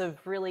absence of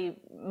really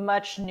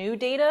much new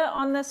data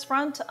on this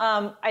front.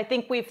 I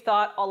think we've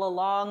thought all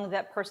along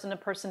that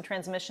person-to-person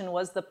transmission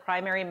was the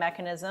primary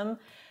mechanism,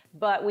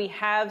 but we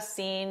have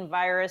seen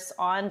virus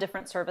on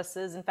different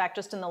surfaces. In fact,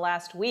 just in the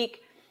last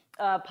week,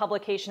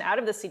 publication out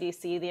of the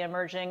CDC, the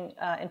Emerging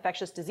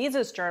Infectious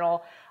Diseases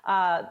Journal,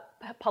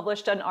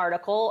 published an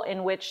article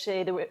in which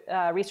the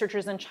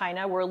researchers in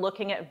China were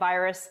looking at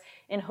virus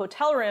in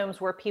hotel rooms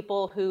where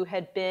people who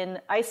had been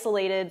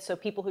isolated, so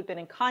people who'd been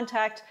in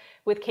contact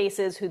with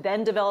cases who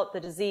then developed the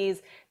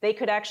disease, they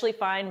could actually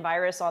find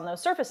virus on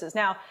those surfaces.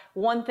 Now,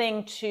 one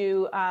thing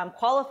to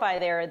qualify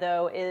there,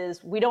 though,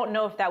 is we don't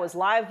know if that was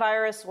live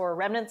virus or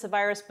remnants of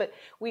virus, but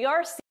we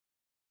are seeing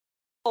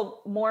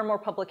more and more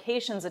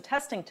publications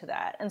attesting to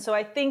that. And so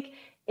I think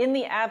in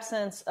the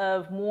absence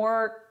of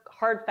more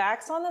hard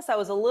facts on this, I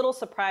was a little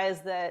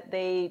surprised that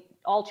they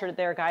altered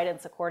their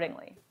guidance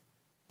accordingly.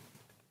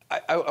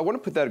 I want to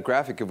put that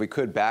graphic, if we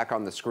could, back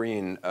on the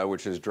screen,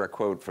 which is a direct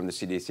quote from the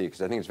CDC, because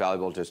I think it's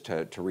valuable just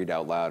to read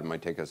out loud. It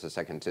might take us a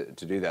second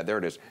to do that. There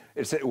it is.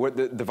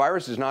 The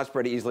virus does not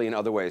spread easily in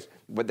other ways.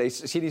 But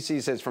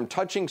CDC says from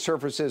touching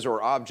surfaces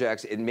or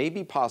objects, it may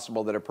be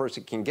possible that a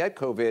person can get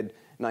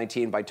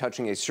COVID-19 by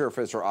touching a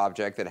surface or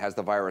object that has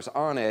the virus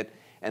on it,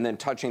 and then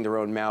touching their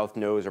own mouth,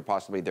 nose, or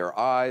possibly their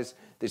eyes.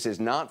 This is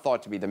not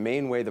thought to be the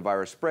main way the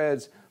virus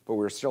spreads, but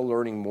we're still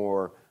learning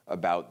more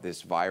about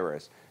this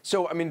virus.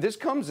 So, I mean, this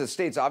comes as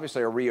states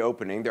obviously are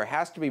reopening. There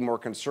has to be more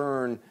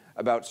concern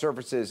about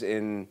surfaces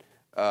in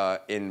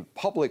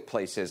public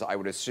places, I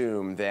would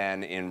assume,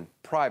 than in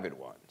private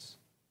ones.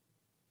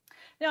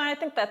 No, I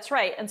think that's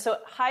right. And so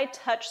high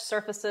touch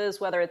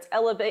surfaces, whether it's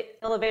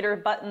elevator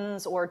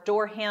buttons or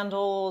door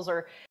handles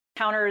or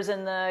counters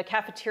in the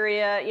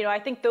cafeteria, I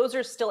think those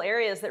are still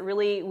areas that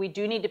really we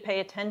do need to pay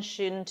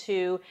attention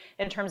to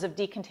in terms of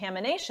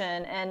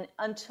decontamination. And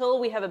until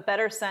we have a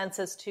better sense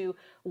as to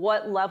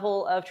what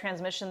level of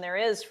transmission there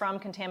is from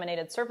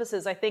contaminated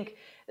surfaces, I think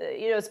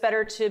it's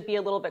better to be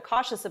a little bit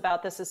cautious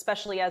about this,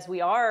 especially as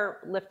we are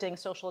lifting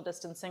social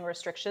distancing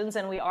restrictions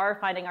and we are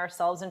finding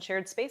ourselves in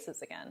shared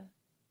spaces again.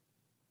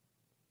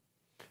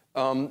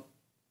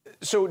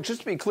 So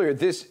just to be clear,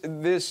 this,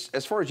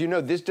 as far as you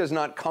know, this does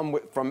not come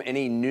from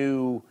any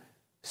new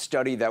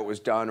study that was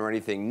done or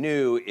anything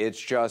new. It's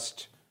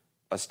just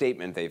a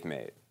statement they've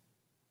made.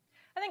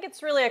 I think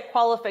it's really a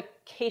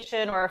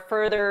qualification or a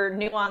further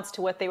nuance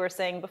to what they were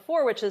saying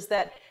before, which is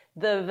that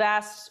the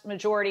vast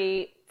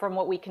majority, from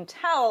what we can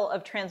tell,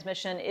 of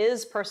transmission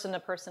is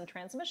person-to-person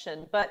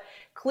transmission. But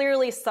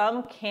clearly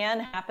some can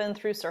happen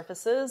through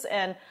surfaces.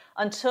 And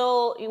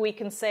until we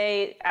can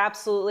say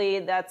absolutely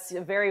that's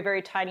a very,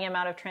 very tiny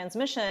amount of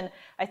transmission,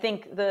 I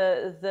think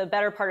the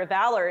better part of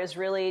valor is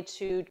really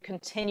to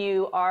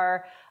continue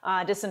our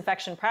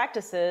disinfection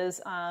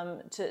practices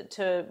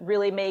to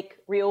really make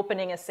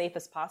reopening as safe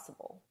as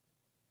possible.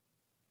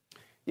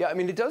 Yeah, I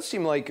mean, it does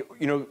seem like,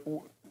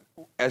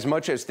 as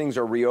much as things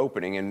are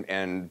reopening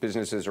and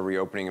businesses are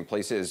reopening in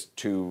places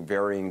to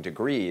varying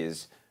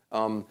degrees,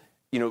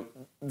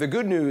 the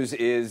good news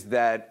is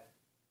that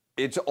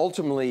it's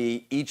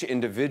ultimately each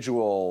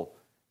individual,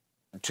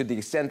 to the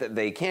extent that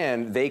they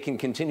can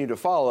continue to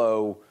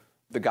follow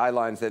the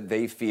guidelines that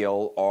they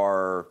feel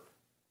are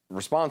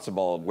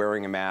responsible,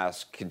 wearing a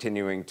mask,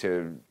 continuing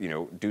to,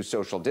 do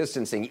social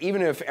distancing,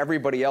 even if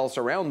everybody else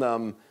around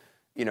them,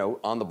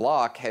 on the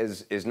block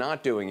is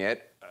not doing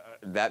it.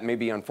 That may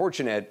be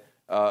unfortunate.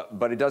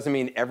 But it doesn't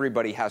mean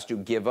everybody has to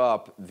give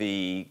up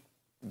the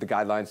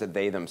guidelines that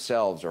they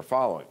themselves are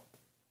following.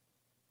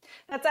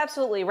 That's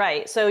absolutely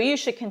right. So you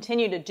should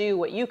continue to do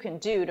what you can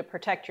do to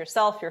protect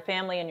yourself, your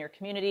family, and your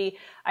community.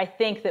 I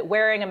think that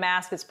wearing a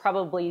mask is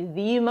probably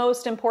the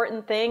most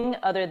important thing,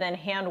 other than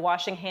hand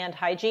washing, hand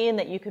hygiene,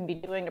 that you can be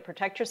doing to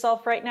protect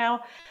yourself right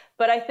now.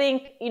 But I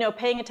think,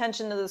 paying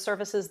attention to the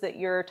surfaces that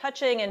you're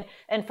touching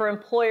and for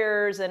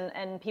employers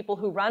and people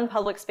who run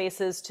public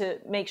spaces to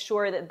make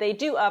sure that they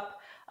do up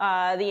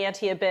the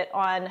ante a bit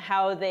on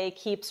how they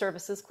keep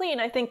surfaces clean,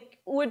 I think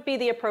would be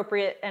the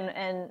appropriate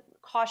and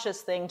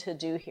cautious thing to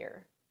do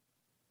here.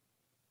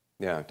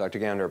 Yeah, Dr.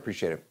 Gander,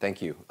 appreciate it.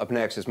 Thank you. Up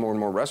next, as more and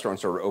more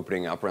restaurants are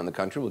opening up around the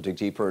country, we'll dig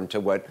deeper into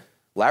what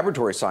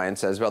laboratory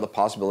science says about the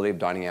possibility of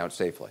dining out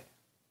safely.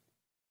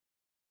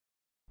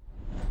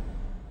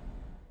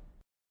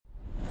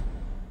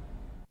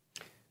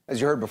 As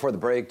you heard before the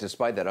break,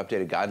 despite that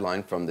updated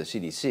guideline from the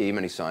CDC,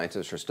 many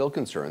scientists are still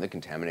concerned that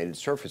contaminated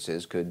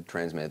surfaces could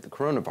transmit the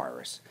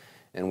coronavirus.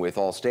 And with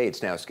all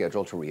states now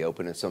scheduled to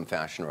reopen in some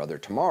fashion or other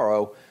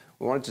tomorrow,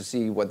 we wanted to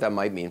see what that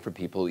might mean for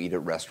people who eat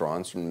at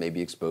restaurants and may be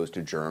exposed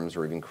to germs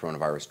or even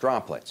coronavirus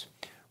droplets.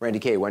 Randy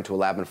Kay went to a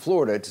lab in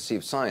Florida to see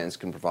if science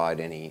can provide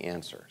any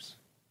answers.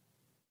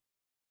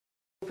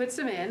 Put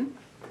some in.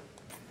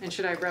 And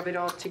should I rub it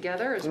all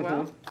together as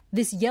well?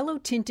 This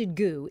yellow-tinted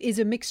goo is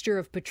a mixture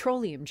of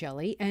petroleum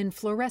jelly and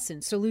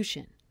fluorescent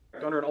solution.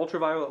 Under an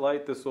ultraviolet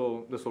light, this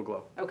will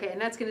glow. Okay, and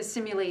that's going to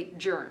simulate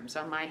germs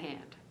on my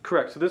hand.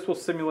 Correct. So this will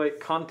simulate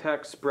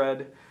contact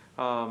spread,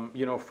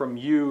 from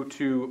you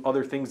to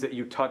other things that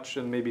you touch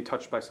and maybe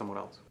touched by someone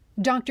else.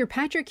 Dr.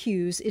 Patrick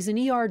Hughes is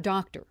an ER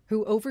doctor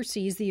who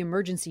oversees the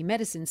emergency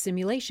medicine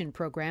simulation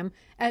program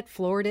at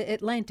Florida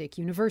Atlantic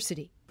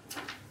University.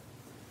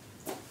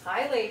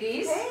 Hi,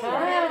 ladies. Hey.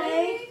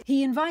 Hi.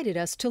 He invited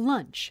us to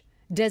lunch,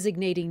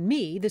 designating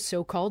me the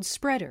so-called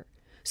spreader,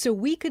 so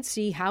we could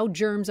see how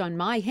germs on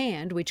my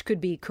hand, which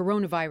could be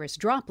coronavirus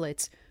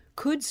droplets,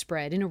 could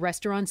spread in a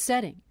restaurant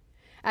setting.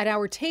 At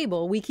our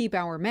table, we keep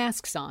our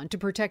masks on to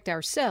protect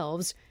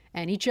ourselves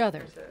and each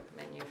other.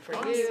 Menu for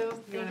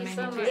you. Thank you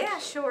so much. Yeah,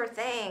 sure,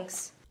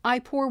 thanks. I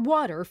pour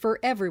water for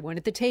everyone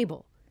at the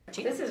table.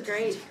 This is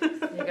great.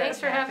 Thanks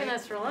for having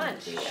us for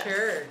lunch.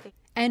 Sure.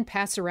 And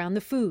pass around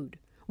the food,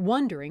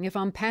 wondering if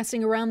I'm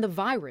passing around the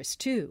virus,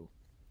 too.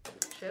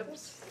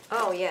 Chips?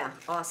 Oh, yeah.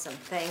 Awesome.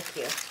 Thank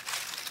you.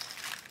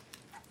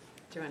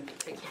 Do you want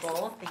to take the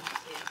bowl? Thank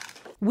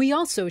you. We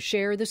also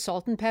share the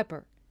salt and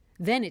pepper.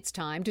 Then it's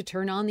time to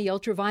turn on the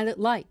ultraviolet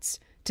lights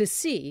to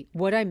see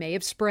what I may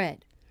have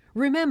spread.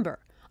 Remember,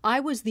 I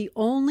was the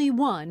only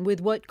one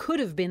with what could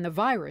have been the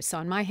virus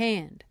on my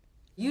hand.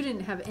 You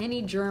didn't have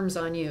any germs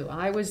on you.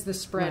 I was the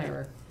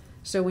spreader. Right.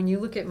 So when you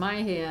look at my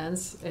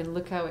hands and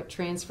look how it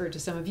transferred to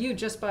some of you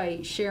just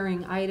by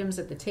sharing items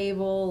at the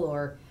table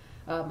or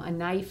a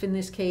knife in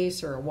this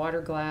case or a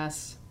water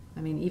glass,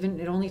 I mean,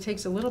 even it only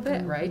takes a little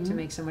bit, right, to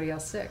make somebody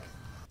else sick.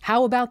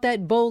 How about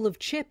that bowl of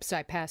chips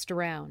I passed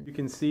around? You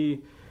can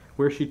see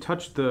where she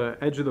touched the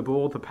edge of the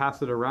bowl to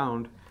pass it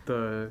around,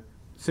 the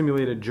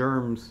simulated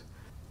germs,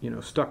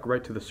 stuck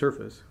right to the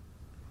surface.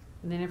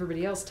 And then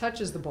everybody else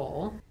touches the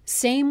bowl.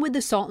 Same with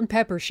the salt and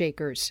pepper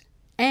shakers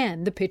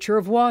and the pitcher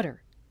of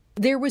water.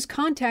 There was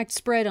contact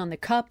spread on the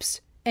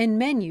cups And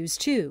menus,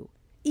 too,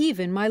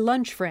 even my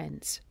lunch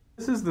friends.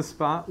 This is the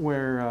spot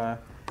where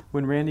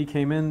when Randy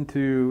came in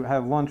to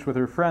have lunch with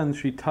her friends,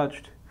 she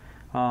touched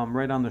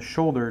right on the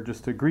shoulder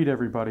just to greet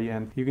everybody,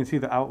 and you can see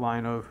the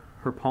outline of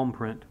her palm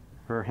print,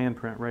 her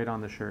handprint right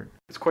on the shirt.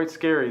 It's quite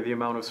scary, the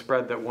amount of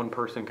spread that one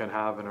person can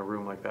have in a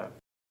room like that.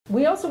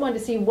 We also wanted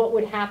to see what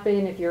would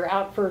happen if you're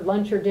out for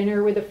lunch or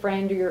dinner with a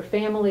friend or your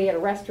family at a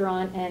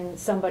restaurant and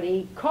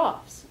somebody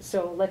coughs.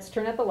 So let's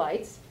turn out the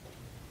lights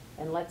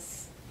and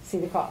let's see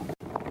the cough.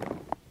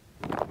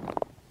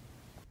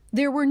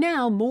 There were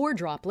now more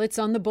droplets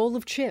on the bowl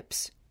of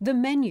chips, the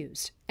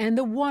menus, and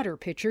the water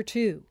pitcher,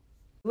 too.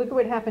 Look at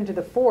what happened to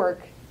the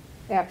fork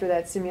after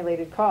that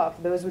simulated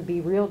cough. Those would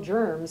be real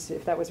germs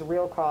if that was a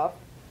real cough.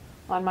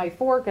 On my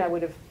fork, I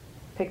would have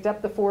picked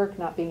up the fork,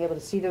 not being able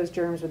to see those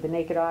germs with the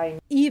naked eye.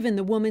 Even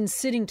the woman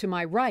sitting to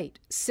my right,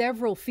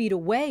 several feet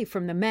away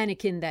from the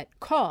mannequin that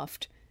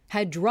coughed,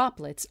 had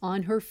droplets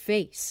on her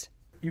face.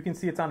 You can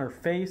see it's on her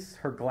face,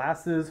 her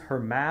glasses, her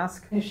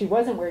mask. If she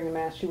wasn't wearing a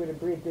mask, she would have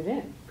breathed it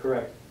in.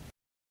 Correct.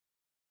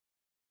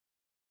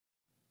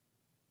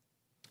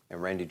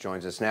 And Randy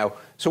joins us now.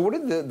 So what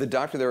did the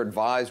doctor there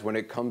advise when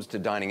it comes to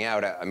dining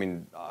out? I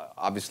mean,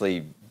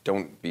 obviously,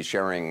 don't be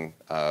sharing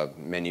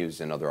menus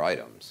and other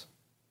items.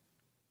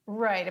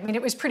 Right. I mean,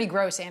 it was pretty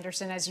gross,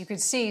 Anderson, as you could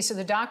see. So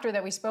the doctor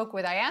that we spoke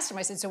with, I asked him,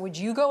 I said, so would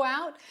you go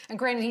out? And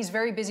granted, he's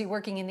very busy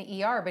working in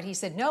the ER, but he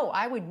said, no,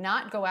 I would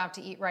not go out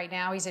to eat right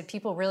now. He said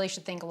people really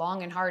should think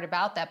long and hard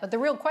about that. But the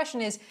real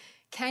question is,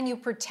 can you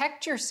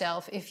protect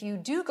yourself if you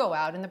do go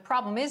out? And the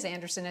problem is,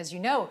 Anderson, as you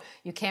know,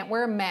 you can't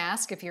wear a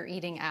mask if you're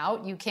eating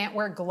out. You can't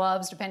wear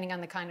gloves depending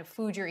on the kind of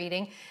food you're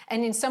eating.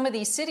 And in some of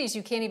these cities,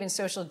 you can't even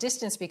social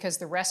distance because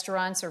the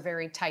restaurants are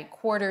very tight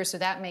quarters, so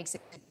that makes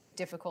it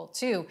difficult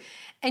too.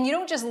 And you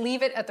don't just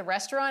leave it at the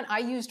restaurant. I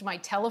used my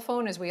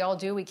telephone, as we all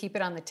do. We keep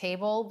it on the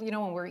table, you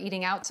know, when we're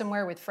eating out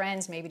somewhere with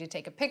friends, maybe to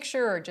take a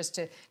picture or just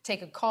to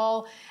take a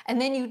call. And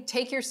then you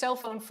take your cell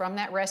phone from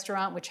that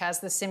restaurant, which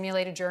has the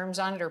simulated germs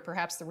on it, or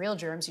perhaps the real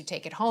germs. You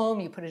take it home,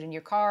 you put it in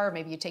your car,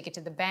 maybe you take it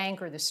to the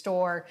bank or the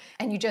store,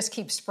 and you just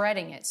keep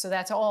spreading it. So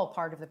that's all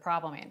part of the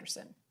problem,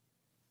 Anderson.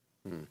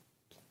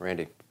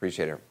 Randy,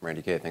 appreciate it.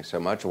 Randy Kay, thanks so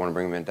much. I want to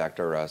bring him in,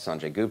 Dr.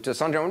 Sanjay Gupta.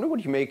 Sanjay, I wonder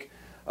what you make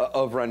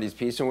of Randy's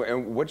piece,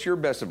 and what's your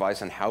best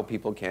advice on how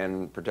people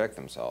can protect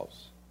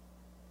themselves?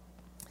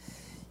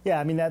 Yeah,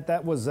 I mean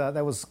that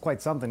was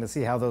quite something to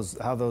see how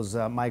those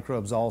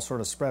microbes all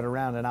sort of spread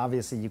around, and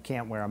obviously you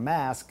can't wear a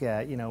mask,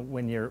 you know,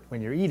 when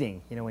you're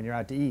eating, you know, when you're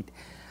out to eat.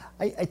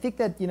 I think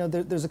that, you know,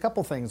 there's a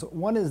couple things.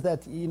 One is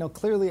that, you know,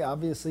 clearly,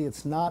 obviously,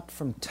 it's not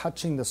from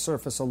touching the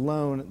surface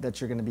alone that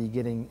you're going to be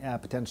getting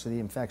potentially the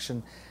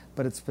infection,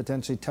 but it's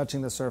potentially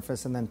touching the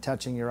surface and then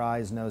touching your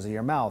eyes, nose, or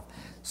your mouth.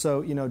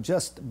 So, you know,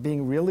 just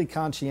being really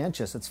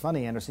conscientious. It's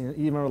funny, Anderson,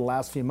 even over the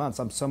last few months,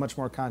 I'm so much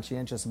more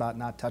conscientious about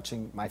not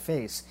touching my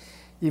face.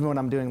 Even when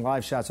I'm doing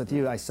live shots with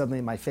you,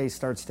 my face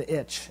starts to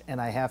itch,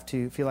 and I have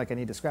to feel like I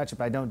need to scratch it,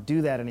 but I don't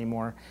do that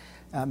anymore.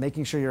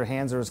 Making sure your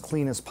hands are as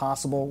clean as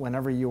possible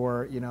whenever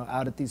you're, you know,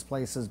 out at these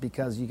places,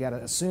 because you got to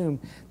assume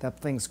that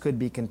things could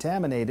be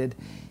contaminated.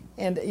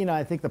 And, you know,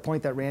 I think the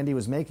point that Randy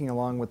was making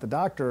along with the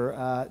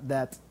doctor,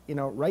 that, you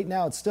know, right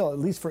now it's still, at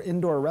least for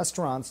indoor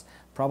restaurants,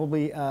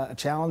 probably a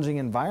challenging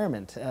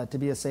environment to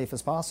be as safe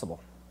as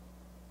possible.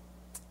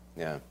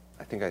 Yeah,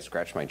 I think I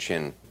scratched my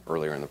chin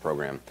earlier in the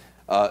program.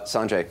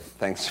 Sanjay,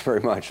 thanks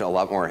very much. A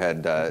lot more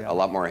ahead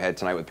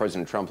tonight with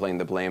President Trump laying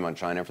the blame on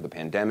China for the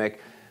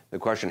pandemic. The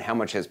question, how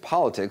much has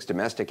politics,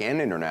 domestic and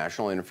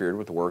international, interfered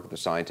with the work of the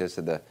scientists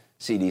at the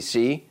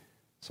CDC?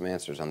 Some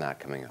answers on that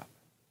coming up.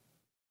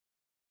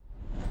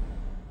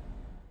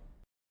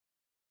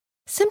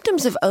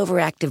 Symptoms of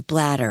overactive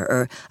bladder,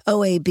 or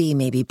OAB,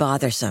 may be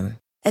bothersome.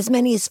 As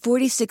many as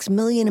 46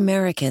 million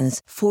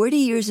Americans 40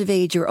 years of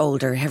age or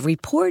older have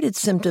reported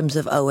symptoms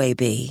of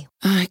OAB.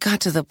 I got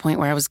to the point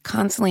where I was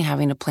constantly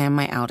having to plan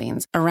my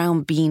outings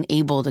around being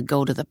able to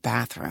go to the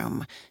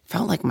bathroom.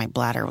 Felt like my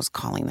bladder was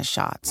calling the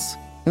shots.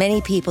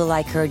 Many people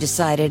like her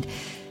decided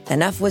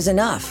enough was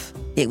enough.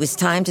 It was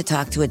time to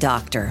talk to a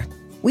doctor.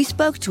 We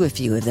spoke to a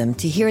few of them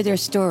to hear their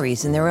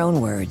stories in their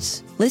own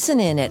words. Listen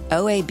in at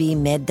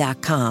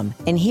oabmed.com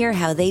and hear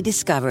how they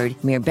discovered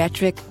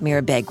Myrbetriq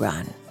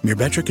mirabegron.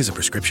 Myrbetriq is a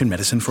prescription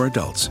medicine for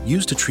adults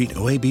used to treat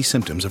OAB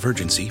symptoms of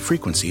urgency,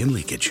 frequency, and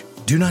leakage.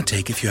 Do not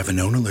take if you have a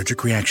known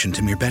allergic reaction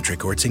to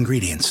Myrbetriq or its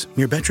ingredients.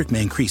 Myrbetriq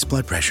may increase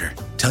blood pressure.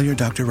 Tell your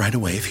doctor right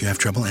away if you have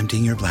trouble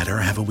emptying your bladder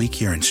or have a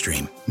weak urine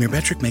stream.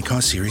 Myrbetriq may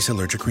cause serious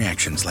allergic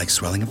reactions like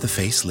swelling of the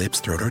face, lips,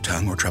 throat, or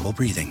tongue, or trouble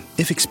breathing.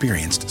 If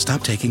experienced,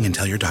 stop taking and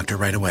tell your doctor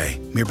right away.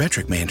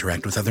 Myrbetriq may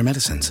interact with other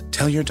medicines.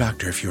 Tell your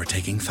doctor if you are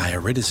taking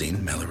thioridazine,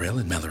 Mellaril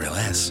and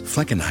Mellaril-S,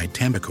 flecainide,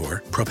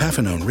 Tambicor,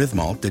 propafenone,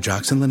 Rithmol,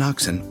 digoxin,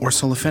 Lenoxin, or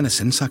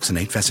solifenacin,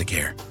 succinate,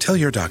 Vesicare. Tell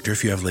your doctor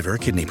if you have liver or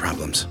kidney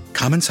problems.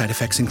 Common side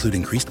effects include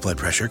increased blood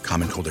pressure,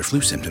 common cold or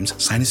flu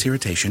symptoms, sinus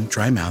irritation,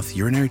 dry mouth,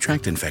 urinary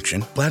tract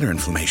infection, bladder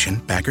inflammation, inflammation,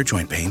 back or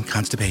joint pain,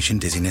 constipation,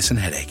 dizziness, and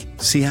headache.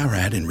 See our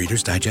ad in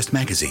Reader's Digest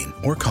magazine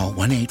or call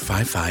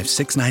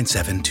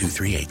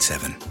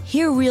 1-855-697-2387.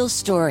 Hear real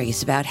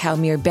stories about how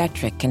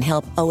Myrbetriq can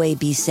help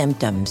OAB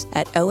symptoms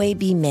at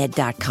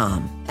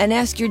oabmed.com. And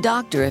ask your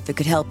doctor if it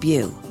could help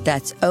you.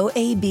 That's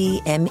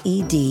oabmed.com.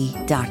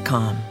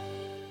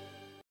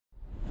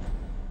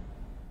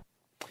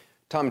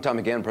 Time and time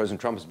again, President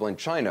Trump has blamed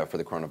China for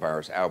the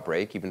coronavirus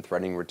outbreak, even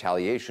threatening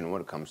retaliation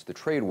when it comes to the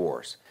trade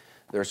wars.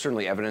 There is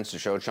certainly evidence to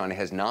show China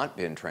has not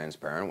been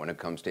transparent when it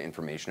comes to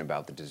information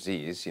about the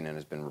disease. CNN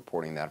has been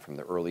reporting that from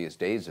the earliest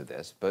days of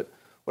this. But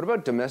what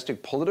about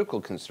domestic political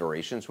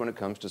considerations when it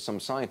comes to some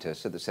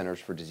scientists at the Centers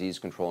for Disease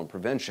Control and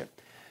Prevention?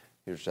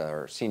 Here's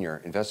our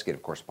senior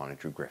investigative correspondent,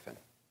 Drew Griffin.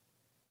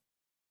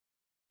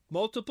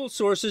 Multiple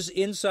sources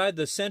inside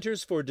the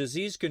Centers for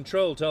Disease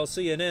Control tell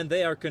CNN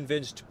they are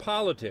convinced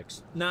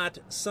politics, not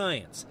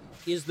science,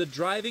 is the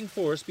driving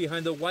force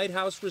behind the White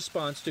House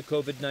response to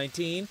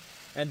COVID-19,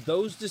 and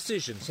those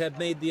decisions have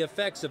made the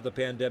effects of the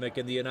pandemic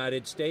in the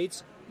United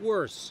States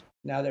worse.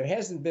 Now, there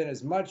hasn't been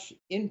as much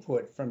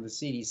input from the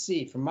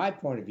CDC, from my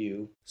point of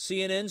view.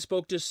 CNN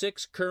spoke to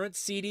 6 current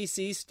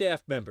CDC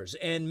staff members,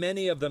 and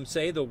many of them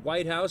say the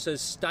White House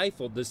has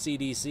stifled the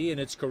CDC in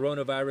its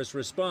coronavirus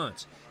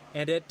response,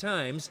 and at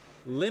times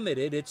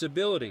limited its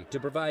ability to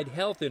provide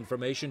health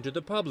information to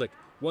the public.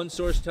 One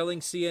source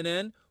telling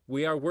CNN,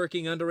 "We are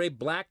working under a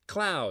black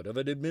cloud of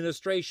an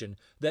administration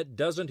that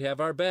doesn't have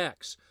our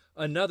backs."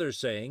 Another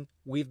saying,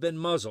 "We've been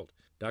muzzled."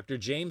 Dr.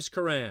 James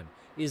Curran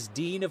is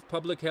Dean of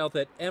Public Health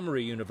at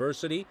Emory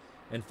University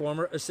and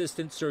former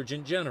Assistant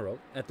Surgeon General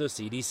at the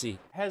CDC.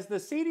 Has the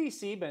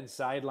CDC been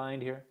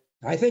sidelined here?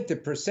 I think the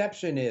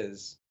perception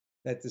is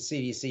that the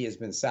CDC has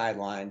been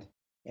sidelined,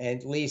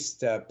 at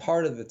least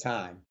part of the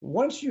time.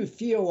 Once you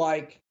feel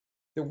like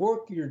the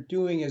work you're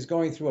doing is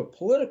going through a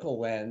political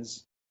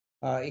lens,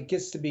 it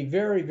gets to be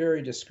very,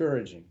 very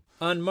discouraging.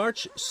 On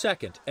March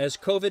 2nd, as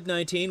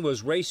COVID-19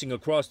 was racing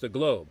across the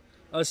globe,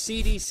 a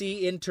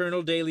CDC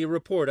internal daily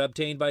report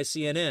obtained by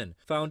CNN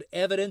found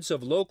evidence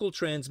of local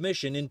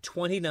transmission in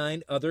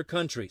 29 other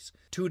countries.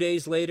 2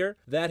 days later,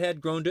 that had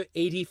grown to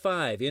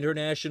 85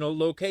 international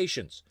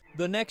locations.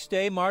 The next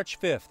day, March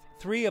 5th,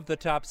 3 of the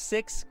top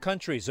 6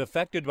 countries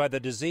affected by the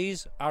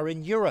disease are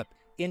in Europe.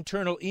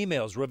 Internal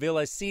emails reveal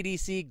a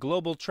CDC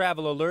global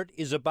travel alert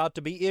is about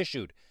to be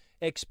issued,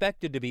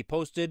 expected to be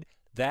posted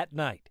that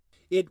night.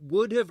 It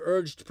would have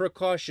urged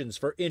precautions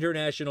for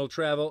international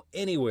travel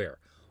anywhere,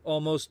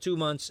 almost 2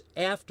 months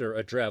after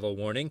a travel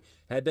warning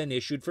had been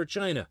issued for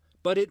China.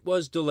 But it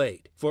was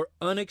delayed. For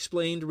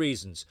unexplained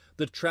reasons,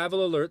 the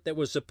travel alert that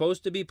was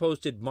supposed to be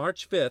posted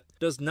March 5th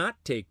does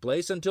not take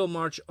place until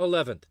March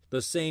 11th,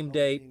 the same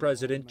day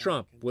President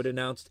Trump would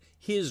announce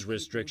his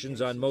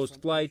restrictions on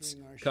most flights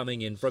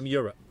coming in from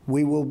Europe.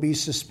 We will be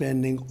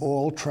suspending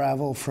all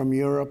travel from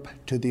Europe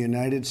to the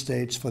United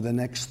States for the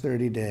next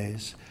 30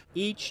 days.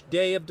 Each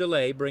day of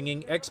delay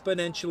bringing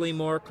exponentially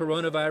more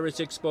coronavirus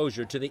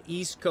exposure to the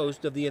East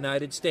Coast of the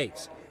United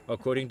States,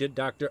 according to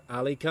Dr.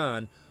 Ali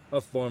Khan, a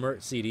former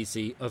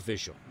CDC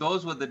official.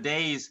 Those were the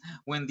days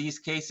when these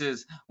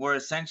cases were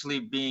essentially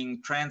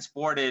being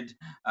transported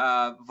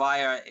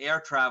via air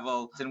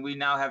travel, and we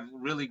now have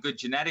really good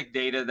genetic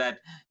data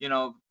that,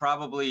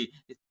 probably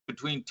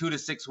between 2 to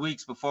 6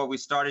 weeks before we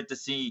started to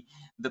see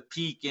the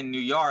peak in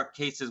New York,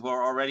 cases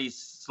were already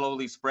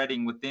slowly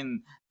spreading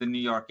within the New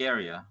York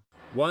area.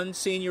 One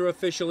senior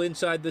official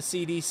inside the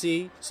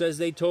CDC says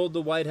they told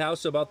the White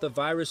House about the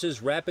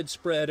virus's rapid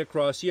spread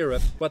across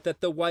Europe, but that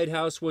the White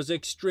House was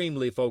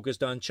extremely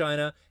focused on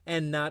China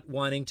and not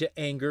wanting to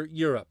anger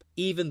Europe,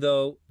 even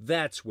though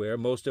that's where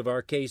most of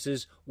our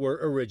cases were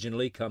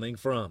originally coming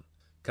from.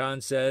 Khan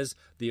says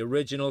the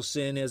original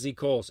sin, as he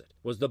calls it,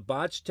 was the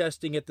botched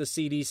testing at the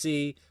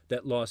CDC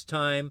that lost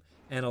time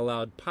and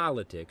allowed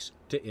politics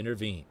to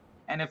intervene.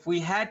 And if we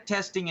had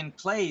testing in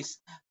place,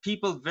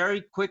 people very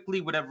quickly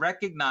would have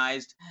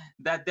recognized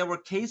that there were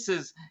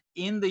cases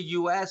in the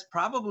U.S.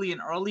 probably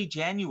in early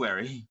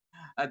January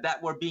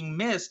that were being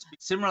missed.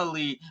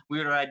 Similarly, we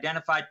would have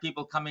identified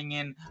people coming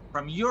in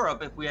from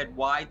Europe if we had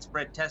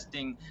widespread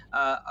testing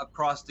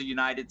across the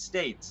United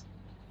States.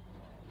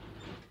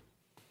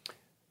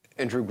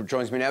 And Drew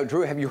joins me now.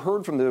 Drew, have you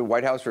heard from the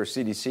White House or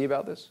CDC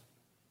about this?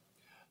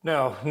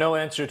 No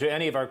answer to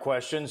any of our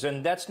questions,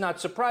 and that's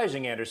not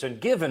surprising, Anderson,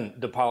 given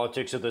the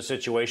politics of the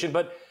situation.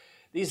 But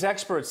these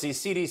experts, these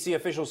CDC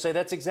officials say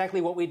that's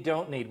exactly what we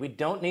don't need. We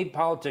don't need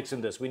politics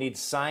in this. We need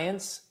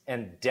science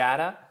and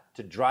data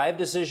to drive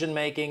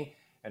decision-making,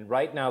 and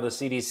right now the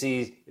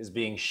CDC is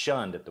being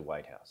shunned at the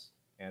White House.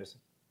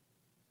 Anderson?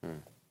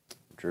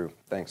 Drew,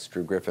 thanks.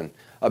 Drew Griffin.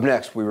 Up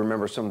next, we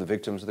remember some of the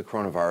victims of the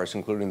coronavirus,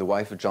 including the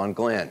wife of John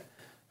Glenn,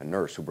 a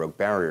nurse who broke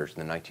barriers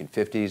in the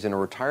 1950s, and a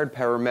retired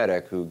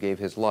paramedic who gave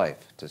his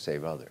life to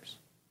save others.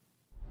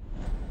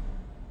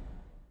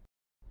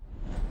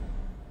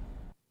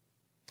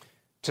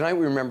 Tonight,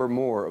 we remember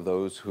more of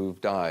those who've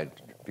died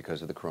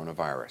because of the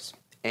coronavirus.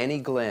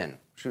 Annie Glenn,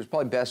 she was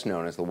probably best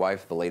known as the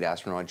wife of the late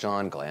astronaut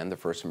John Glenn, the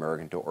first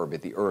American to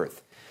orbit the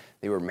Earth.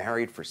 They were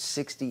married for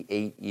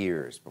 68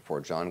 years before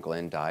John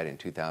Glenn died in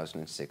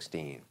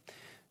 2016.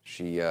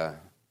 She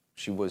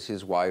was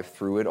his wife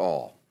through it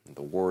all.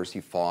 The wars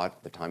he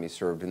fought, the time he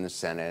served in the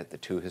Senate, the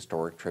 2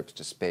 historic trips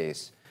to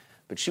space.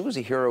 But she was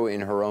a hero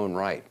in her own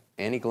right.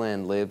 Annie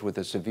Glenn lived with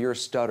a severe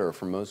stutter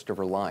for most of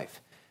her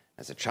life.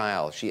 As a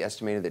child, she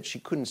estimated that she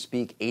couldn't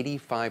speak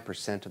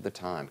 85% of the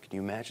time. Can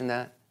you imagine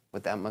that?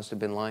 What that must have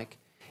been like?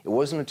 It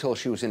wasn't until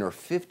she was in her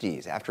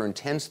 50s, after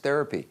intense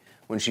therapy,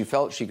 when she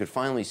felt she could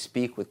finally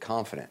speak with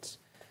confidence.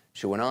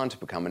 She went on to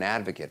become an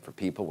advocate for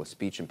people with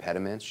speech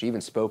impediments. She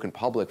even spoke in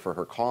public for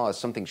her cause,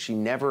 something she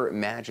never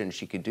imagined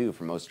she could do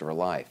for most of her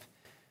life.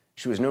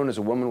 She was known as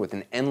a woman with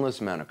an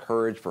endless amount of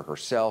courage for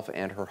herself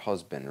and her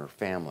husband and her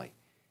family.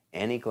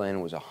 Annie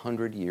Glenn was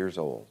 100 years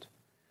old.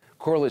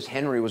 Corliss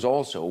Henry was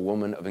also a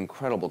woman of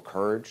incredible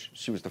courage.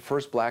 She was the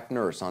first black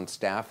nurse on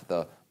staff at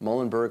the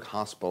Muhlenberg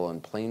Hospital in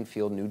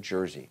Plainfield, New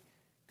Jersey.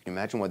 Can you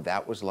imagine what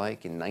that was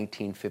like in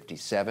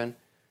 1957?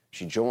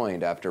 She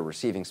joined after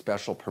receiving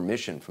special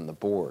permission from the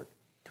board.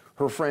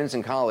 Her friends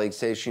and colleagues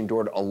say she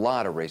endured a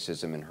lot of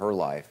racism in her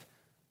life,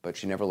 but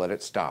she never let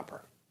it stop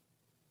her.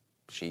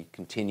 She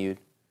continued.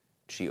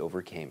 She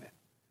overcame it.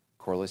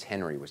 Corliss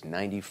Henry was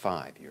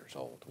 95 years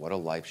old. What a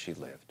life she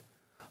lived.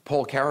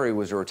 Paul Carey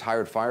was a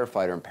retired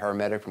firefighter and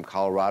paramedic from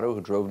Colorado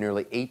who drove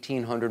nearly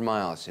 1,800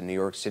 miles to New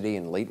York City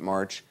in late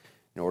March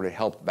in order to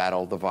help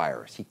battle the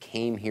virus. He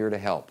came here to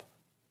help.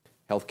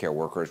 Healthcare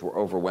workers were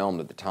overwhelmed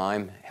at the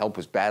time. Help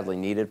was badly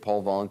needed.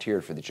 Paul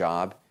volunteered for the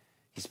job.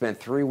 He spent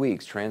 3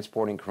 weeks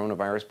transporting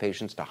coronavirus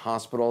patients to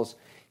hospitals.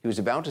 He was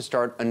about to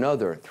start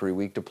another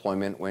 3-week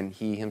deployment when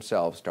he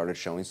himself started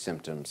showing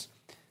symptoms.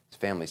 His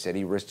family said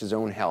he risked his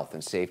own health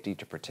and safety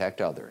to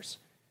protect others.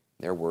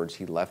 In their words,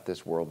 he left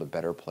this world a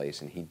better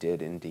place, and he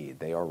did indeed.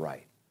 They are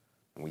right,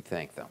 and we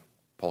thank them.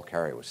 Paul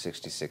Carey was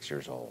 66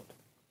 years old.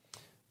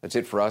 That's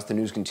it for us. The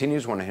news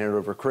continues. I want to hand it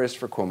over to Chris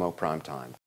for Cuomo Primetime.